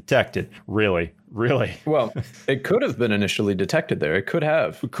initially detected. Really? Well, it could have been initially detected there. It could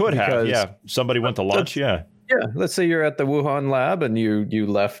have. Somebody went to lunch, Yeah, let's say you're at the Wuhan lab and you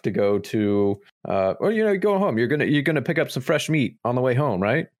left to go to, or you go home. You're gonna pick up some fresh meat on the way home,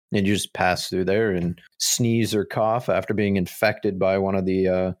 right? And you just pass through there and sneeze or cough after being infected by one of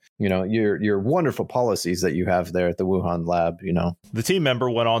the, your wonderful policies that you have there at the Wuhan lab. The team member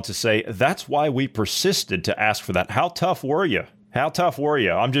went on to say, "That's why we persisted to ask for that. How tough were you?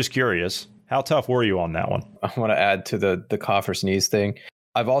 I'm just curious. How tough were you on that one?" I want to add to the cough or sneeze thing.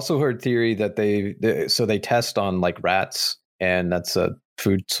 I've also heard theory that they test on like rats, and that's a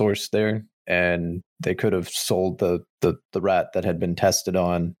food source there, and they could have sold the rat that had been tested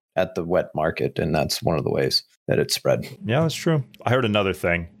on at the wet market, and that's one of the ways that it spread. Yeah, that's true. I heard another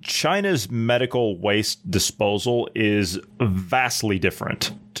thing. China's medical waste disposal is vastly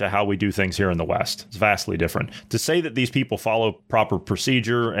different to how we do things here in the West. It's vastly different. To say that these people follow proper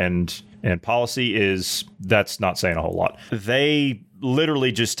procedure and policy that's not saying a whole lot. They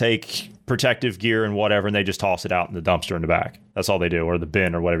literally just take protective gear and whatever, and they just toss it out in the dumpster in the back. That's all they do, or the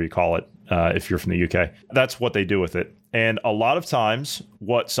bin, or whatever you call it, if you're from the UK. That's what they do with it. And a lot of times,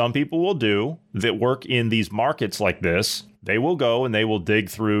 what some people will do that work in these markets like this, they will go and they will dig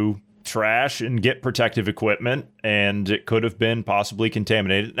through trash and get protective equipment, and it could have been possibly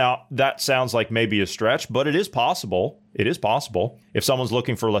contaminated. Now, that sounds like maybe a stretch, but it is possible. It is possible. If someone's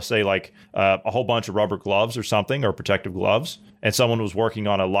looking for, let's say, like a whole bunch of rubber gloves or something, or protective gloves, and someone was working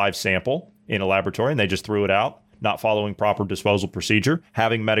on a live sample in a laboratory and they just threw it out, not following proper disposal procedure,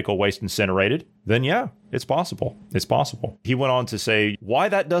 having medical waste incinerated, then yeah, it's possible. It's possible. He went on to say, why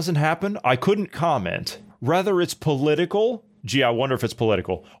that doesn't happen, I couldn't comment. Rather, it's political. Gee, I wonder if it's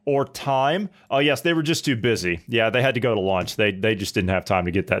political. Or time. Oh, yes, they were just too busy. Yeah, they had to go to lunch. They just didn't have time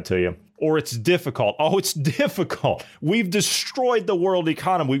to get that to you. Or it's difficult. Oh, it's difficult. We've destroyed the world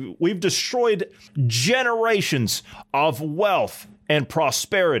economy. We've destroyed generations of wealth and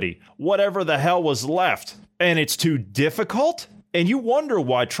prosperity, whatever the hell was left. And it's too difficult? And you wonder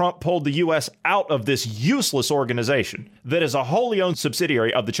why Trump pulled the U.S. out of this useless organization that is a wholly owned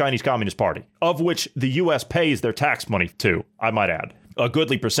subsidiary of the Chinese Communist Party, of which the U.S. pays their tax money to, I might add. A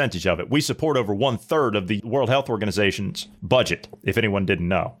goodly percentage of it. We support over 1/3 of the World Health Organization's budget, if anyone didn't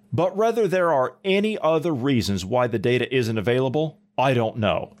know. But whether there are any other reasons why the data isn't available, I don't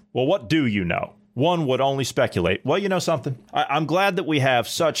know. Well, what do you know? One would only speculate. Well, you know something? I'm glad that we have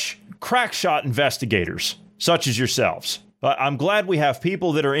such crackshot investigators, such as yourselves. I'm glad we have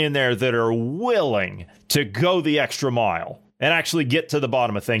people that are in there that are willing to go the extra mile and actually get to the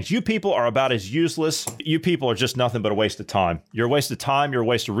bottom of things. You people are about as useless. You people are just nothing but a waste of time. You're a waste of time. You're a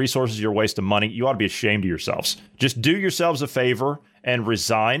waste of resources. You're a waste of money. You ought to be ashamed of yourselves. Just do yourselves a favor and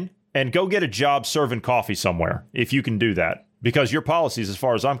resign and go get a job serving coffee somewhere if you can do that. Because your policies, as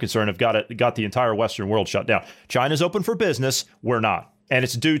far as I'm concerned, have got the entire Western world shut down. China's open for business. We're not. And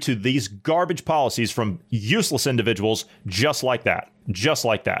it's due to these garbage policies from useless individuals just like that. Just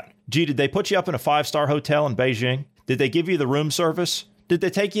like that. Gee, did they put you up in a 5-star hotel in Beijing? Did they give you the room service? Did they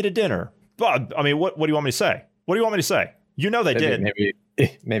take you to dinner? Well, I mean, what do you want me to say? What do you want me to say? You know they did.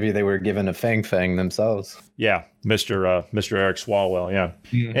 Maybe they were given a fang themselves. Yeah, Mr. Eric Swalwell, yeah.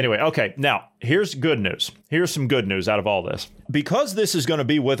 Mm. Anyway, okay, now, here's good news. Here's some good news out of all this. Because this is going to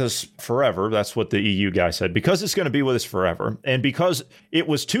be with us forever, that's what the EU guy said, because it's going to be with us forever, and because it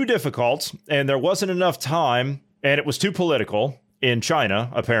was too difficult, and there wasn't enough time, and it was too political in China,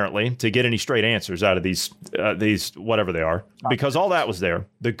 apparently, to get any straight answers out of these whatever they are, because all that was there.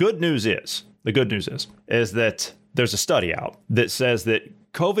 The good news is that there's a study out that says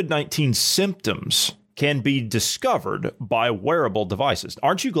that COVID-19 symptoms can be discovered by wearable devices.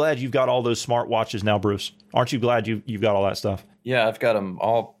 Aren't you glad you've got all those smartwatches now, Bruce? Aren't you glad you've got all that stuff? Yeah, I've got them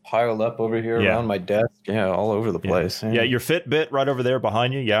all piled up over here around my desk. Yeah, all over the place. Yeah, your Fitbit right over there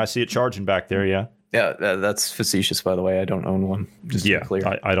behind you. Yeah, I see it charging back there, yeah. Yeah, that's facetious, by the way. I don't own one. Just to be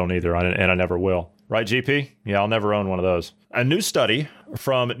clear. I don't either, and I never will. Right, GP? Yeah, I'll never own one of those. A new study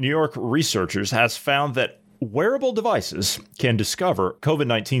from New York researchers has found that wearable devices can discover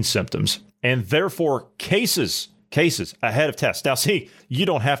COVID-19 symptoms and therefore cases ahead of tests. Now, see, you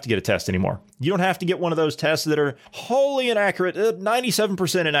don't have to get a test anymore. You don't have to get one of those tests that are wholly inaccurate,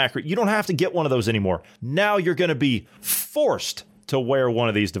 97% inaccurate. You don't have to get one of those anymore. Now you're going to be forced to wear one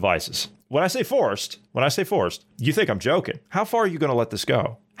of these devices. When I say forced, you think I'm joking. How far are you going to let this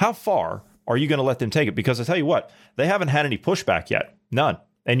go? How far are you going to let them take it? Because I tell you what, they haven't had any pushback yet. None.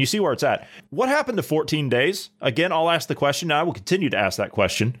 And you see where it's at. What happened to 14 days? Again, I'll ask the question. Now I will continue to ask that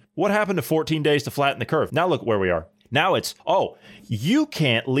question. What happened to 14 days to flatten the curve? Now look where we are. Now it's, you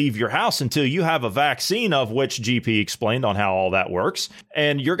can't leave your house until you have a vaccine, of which GP explained on how all that works.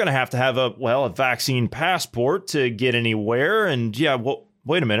 And you're going to have a vaccine passport to get anywhere. And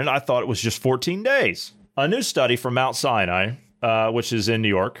wait a minute. I thought it was just 14 days. A new study from Mount Sinai, which is in New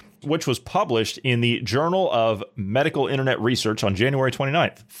York, which was published in the Journal of Medical Internet Research on January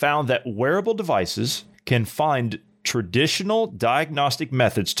 29th, found that wearable devices can find traditional diagnostic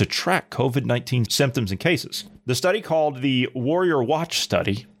methods to track COVID-19 symptoms and cases. The study, called the Warrior Watch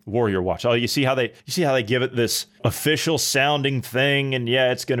study. Warrior Watch. Oh, you see how they give it this official sounding thing, and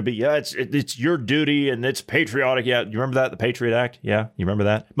it's going to be it's your duty and it's patriotic. Yeah, you remember that, the Patriot Act? Yeah, you remember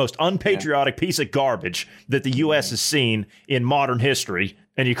that? Most unpatriotic piece of garbage that the U.S. has seen in modern history,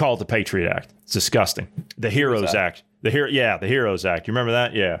 and you call it the Patriot Act. It's disgusting. The Heroes Act. The Heroes Act. You remember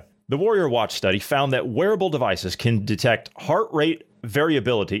that? Yeah. The Warrior Watch study found that wearable devices can detect heart rate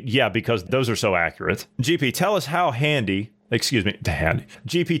variability. Yeah, because those are so accurate. GP, tell us how handy.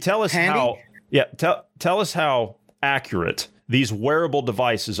 GP, tell us how. Yeah, tell us how accurate these wearable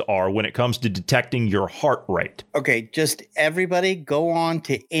devices are when it comes to detecting your heart rate. Okay, just everybody go on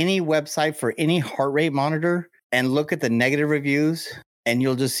to any website for any heart rate monitor and look at the negative reviews, and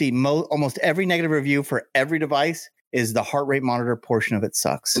you'll just see almost every negative review for every device is the heart rate monitor portion of it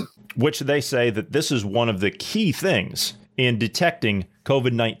sucks. Which they say that this is one of the key things in detecting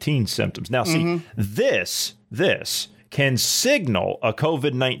COVID-19 symptoms. Now, see, this can signal a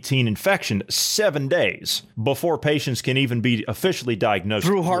COVID-19 infection 7 days before patients can even be officially diagnosed.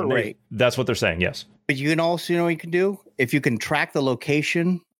 Through heart rate. That's what they're saying, yes. But you can also, what you can do? If you can track the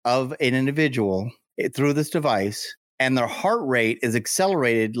location of an individual through this device and their heart rate is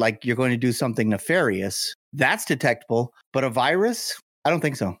accelerated like you're going to do something nefarious, that's detectable. But a virus? I don't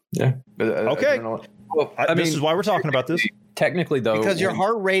think so. Yeah. Okay. Well, this is why we're talking about this. Technically, though. Because your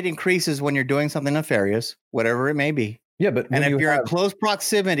heart rate increases when you're doing something nefarious, whatever it may be. Yeah, but and if you're in close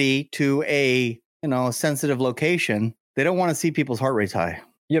proximity to a sensitive location, they don't want to see people's heart rates high.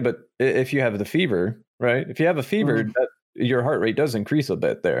 Yeah, but if you have the fever, right? If you have a fever, your heart rate does increase a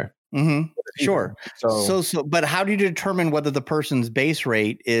bit there. Sure. So, but how do you determine whether the person's base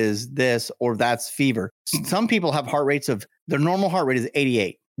rate is this or that's fever? Some people have heart rates of their normal heart rate is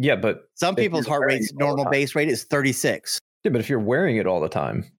 88. Yeah, but some people's heart rate's normal base rate is 36. Yeah, but if you're wearing it all the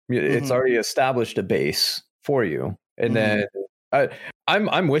time, it's already established a base for you. And then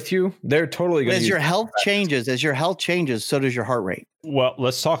I'm with you. They're totally going to. As your health changes, so does your heart rate. Well,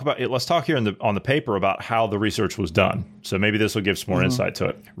 let's talk about it. Let's talk here on the paper about how the research was done. So maybe this will give some more insight to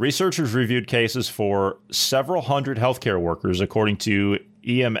it. Researchers reviewed cases for several hundred healthcare workers, according to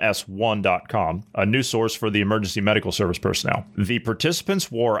EMS1.com, a news source for the emergency medical service personnel. The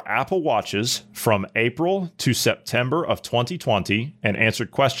participants wore Apple Watches from April to September of 2020 and answered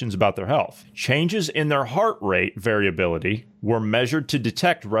questions about their health. Changes in their heart rate variability were measured to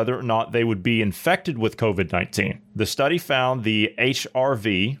detect whether or not they would be infected with COVID-19. The study found the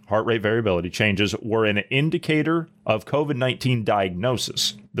HRV, heart rate variability changes, were an indicator of COVID-19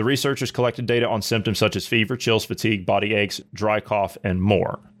 diagnosis. The researchers collected data on symptoms such as fever, chills, fatigue, body aches, dry cough, and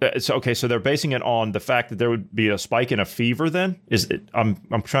more. So they're basing it on the fact that there would be a spike in a fever. Then I'm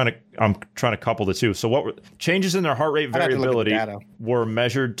trying to couple the two. So what were changes in their heart rate variability were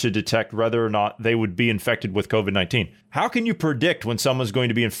measured to detect whether or not they would be infected with COVID-19. How can you predict when someone's going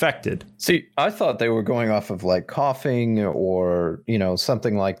to be infected? See, I thought they were going off of like coughing or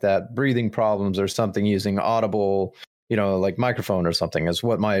something like that, breathing problems or something, using audible, like microphone or something is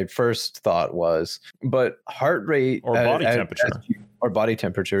what my first thought was. But heart rate or body temperature. Or body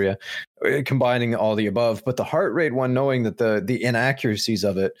temperature, yeah. Combining all the above. But the heart rate one, knowing that the inaccuracies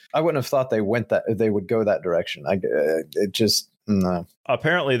of it, I wouldn't have thought they would go that direction. No.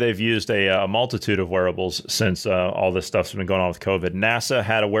 Apparently, they've used a multitude of wearables since all this stuff's been going on with COVID. NASA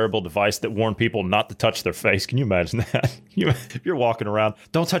had a wearable device that warned people not to touch their face. Can you imagine that? If you're walking around,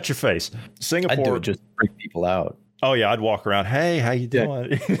 don't touch your face. Singapore, I'd do it just to freak people out. Oh yeah, I'd walk around. Hey, how you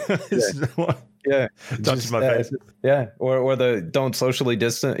doing? Yeah, touching my face. Yeah, or the don't socially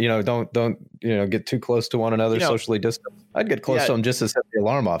distant. Don't get too close to one another. Socially distant. I'd get close to them just to set the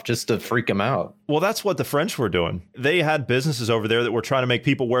alarm off, just to freak them out. Well, that's what the French were doing. They had businesses over there that were trying to make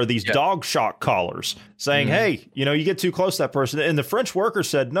people wear these dog shock collars, saying, "Hey, you get too close to that person." And the French workers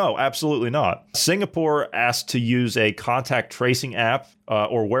said, "No, absolutely not." Singapore asked to use a contact tracing app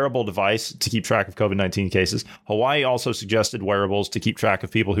or wearable device to keep track of COVID-19 cases. Hawaii also suggested wearables to keep track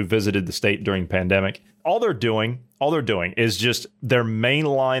of people who visited the state during the pandemic. All they're doing is just they're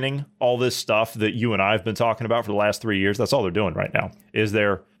mainlining all this stuff that you and I have been talking about for the last 3 years. That's all they're doing right now, is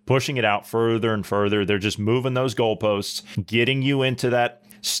they're pushing it out further and further. They're just moving those goalposts, getting you into that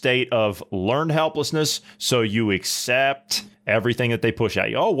state of learned helplessness so you accept everything that they push at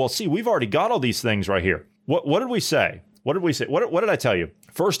you. Oh, well, see, we've already got all these things right here. What did we say? What did I tell you?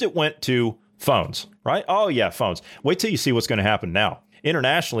 First, it went to phones, right? Oh, yeah, phones. Wait till you see what's going to happen now.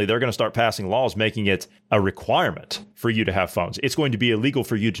 Internationally, they're going to start passing laws making it a requirement for you to have phones. It's going to be illegal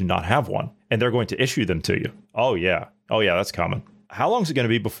for you to not have one, and they're going to issue them to you. Oh, yeah, that's coming. How long is it going to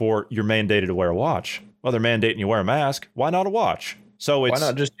be before you're mandated to wear a watch? Well, they're mandating you wear a mask. Why not a watch? So why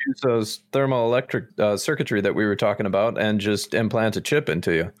not just use those thermoelectric circuitry that we were talking about and just implant a chip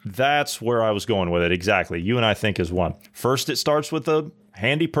into you? That's where I was going with it. Exactly. You and I think as one. First, it starts with a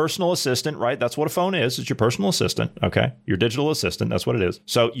handy personal assistant, right? That's what a phone is. It's your personal assistant. Okay. Your digital assistant. That's what it is.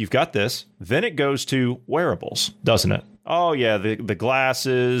 So you've got this. Then it goes to wearables, doesn't it? Oh, yeah. The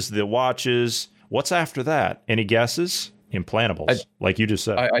glasses, the watches. What's after that? Any guesses? Implantables, like you just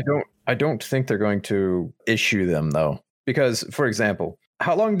said. I don't think they're going to issue them, though. Because, for example,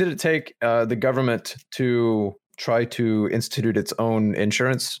 how long did it take the government to try to institute its own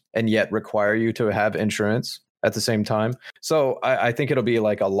insurance and yet require you to have insurance at the same time? So I think it'll be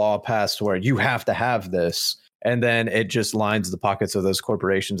like a law passed where you have to have this. And then it just lines the pockets of those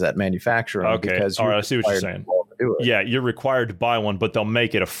corporations that manufacture them. Okay. Because all right. I see what you're saying. do it. Yeah, you're required to buy one, but they'll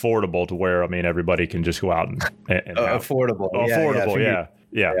make it affordable to where, I mean, everybody can just go out and affordable. Affordable,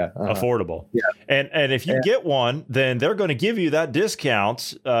 yeah. Affordable. Yeah. And if you get one, then they're going to give you that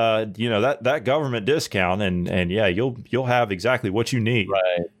discount, that government discount, and yeah, you'll have exactly what you need.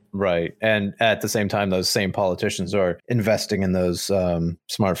 Right. And at the same time, those same politicians are investing in those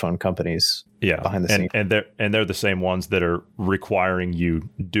smartphone companies. Yeah, behind the scenes. And they're the same ones that are requiring you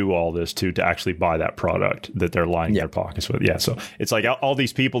do all this to actually buy that product that they're lining their pockets with. Yeah, so it's like all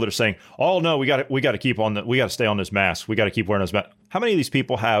these people that are saying, "Oh no, we got to stay on this mask. We got to keep wearing those masks." How many of these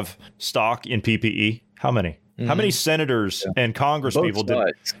people have stock in PPE? How many? Mm-hmm. How many senators and Congress people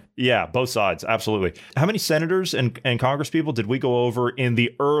did? Yeah, both sides. Absolutely. How many senators and Congress people did we go over in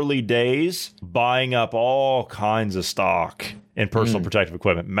the early days buying up all kinds of stock in personal protective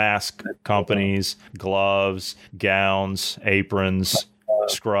equipment, mask companies, gloves, gowns, aprons,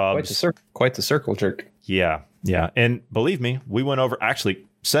 scrubs. Quite the circle jerk. Yeah. And believe me, we went over actually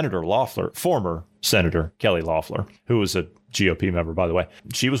Senator Loeffler, former Senator Kelly Loeffler, who was a GOP member, by the way.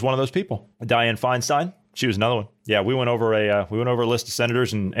 She was one of those people. Dianne Feinstein. She was another one. Yeah, we went over a list of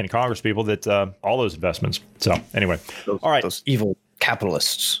senators and Congress people that all those investments. So anyway, all right, those evil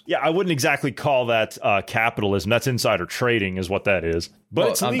capitalists. Yeah, I wouldn't exactly call that capitalism. That's insider trading, is what that is. But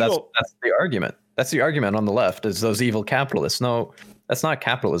it's legal. That's the argument. That's the argument on the left, is those evil capitalists. No, that's not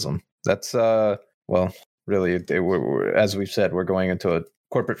capitalism. That's really, as we've said, we're going into a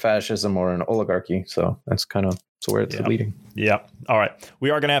corporate fascism or an oligarchy. So that's kind of where it's leading. Yeah. All right.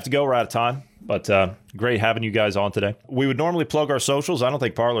 We are going to have to go. We're out of time. But great having you guys on today. We would normally plug our socials. I don't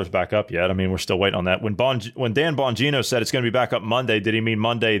think Parler's back up yet. I mean, we're still waiting on that. When Dan Bongino said it's going to be back up Monday, did he mean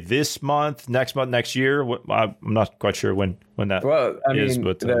Monday this month, next year? I'm not quite sure when that is.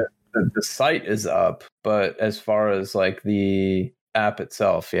 But the site is up, but as far as like the app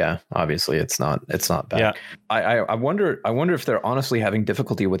itself, obviously it's not back. Yeah. I wonder if they're honestly having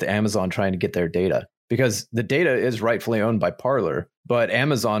difficulty with Amazon trying to get their data, because the data is rightfully owned by Parler, but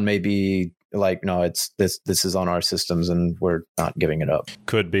Amazon may be like, no, it's this is on our systems and we're not giving it up.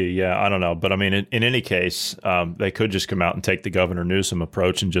 Could be. Yeah. I don't know. But I mean, in any case, they could just come out and take the Governor Newsom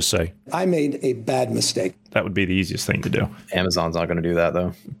approach and just say, I made a bad mistake. That would be the easiest thing to do. Amazon's not going to do that,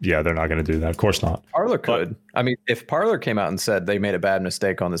 though. Yeah, they're not going to do that. Of course not. Parler could. I mean, if Parler came out and said they made a bad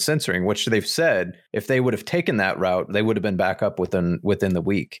mistake on the censoring, which they've said, if they would have taken that route, they would have been back up within the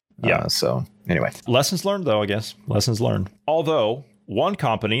week. Yeah. So anyway. Lessons learned, though, I guess. Lessons learned. Although one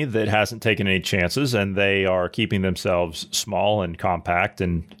company that hasn't taken any chances, and they are keeping themselves small and compact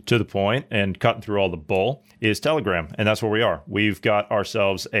and to the point and cutting through all the bull, is Telegram. And that's where we are. We've got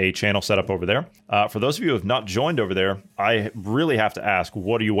ourselves a channel set up over there. For those of you who have not joined over there, I really have to ask,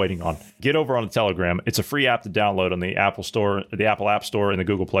 what are you waiting on? Get over on the Telegram. It's a free app to download on the Apple Store, the Apple App Store, and the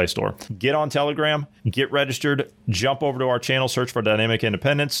Google Play Store. Get on Telegram, get registered, jump over to our channel, search for Dynamic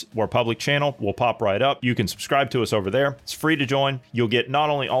Independence. We're a public channel. We'll pop right up. You can subscribe to us over there. It's free to join. You'll get not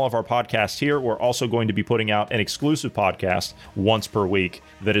only all of our podcasts here, we're also going to be putting out an exclusive podcast once per week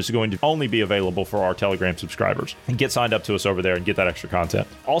that is going to only be available for our Telegram subscribers. And get signed up to us over there and get that extra content.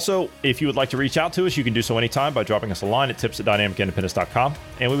 Also, if you would like to reach out to us, you can do so anytime by dropping us a line at tips@dynamicindependence.com.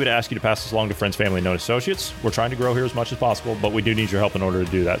 And we would ask you to pass this along to friends, family, and known associates. We're trying to grow here as much as possible, but we do need your help in order to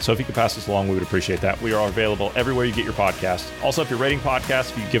do that. So if you could pass this along, we would appreciate that. We are available everywhere you get your podcasts. Also, if you're rating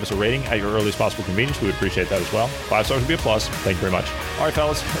podcasts, if you give us a rating at your earliest possible convenience, we would appreciate that as well. 5 stars would be a plus. Thank you very much. All right,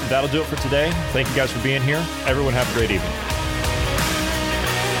 fellas, that'll do it for today. Thank you guys for being here. Everyone have a great evening.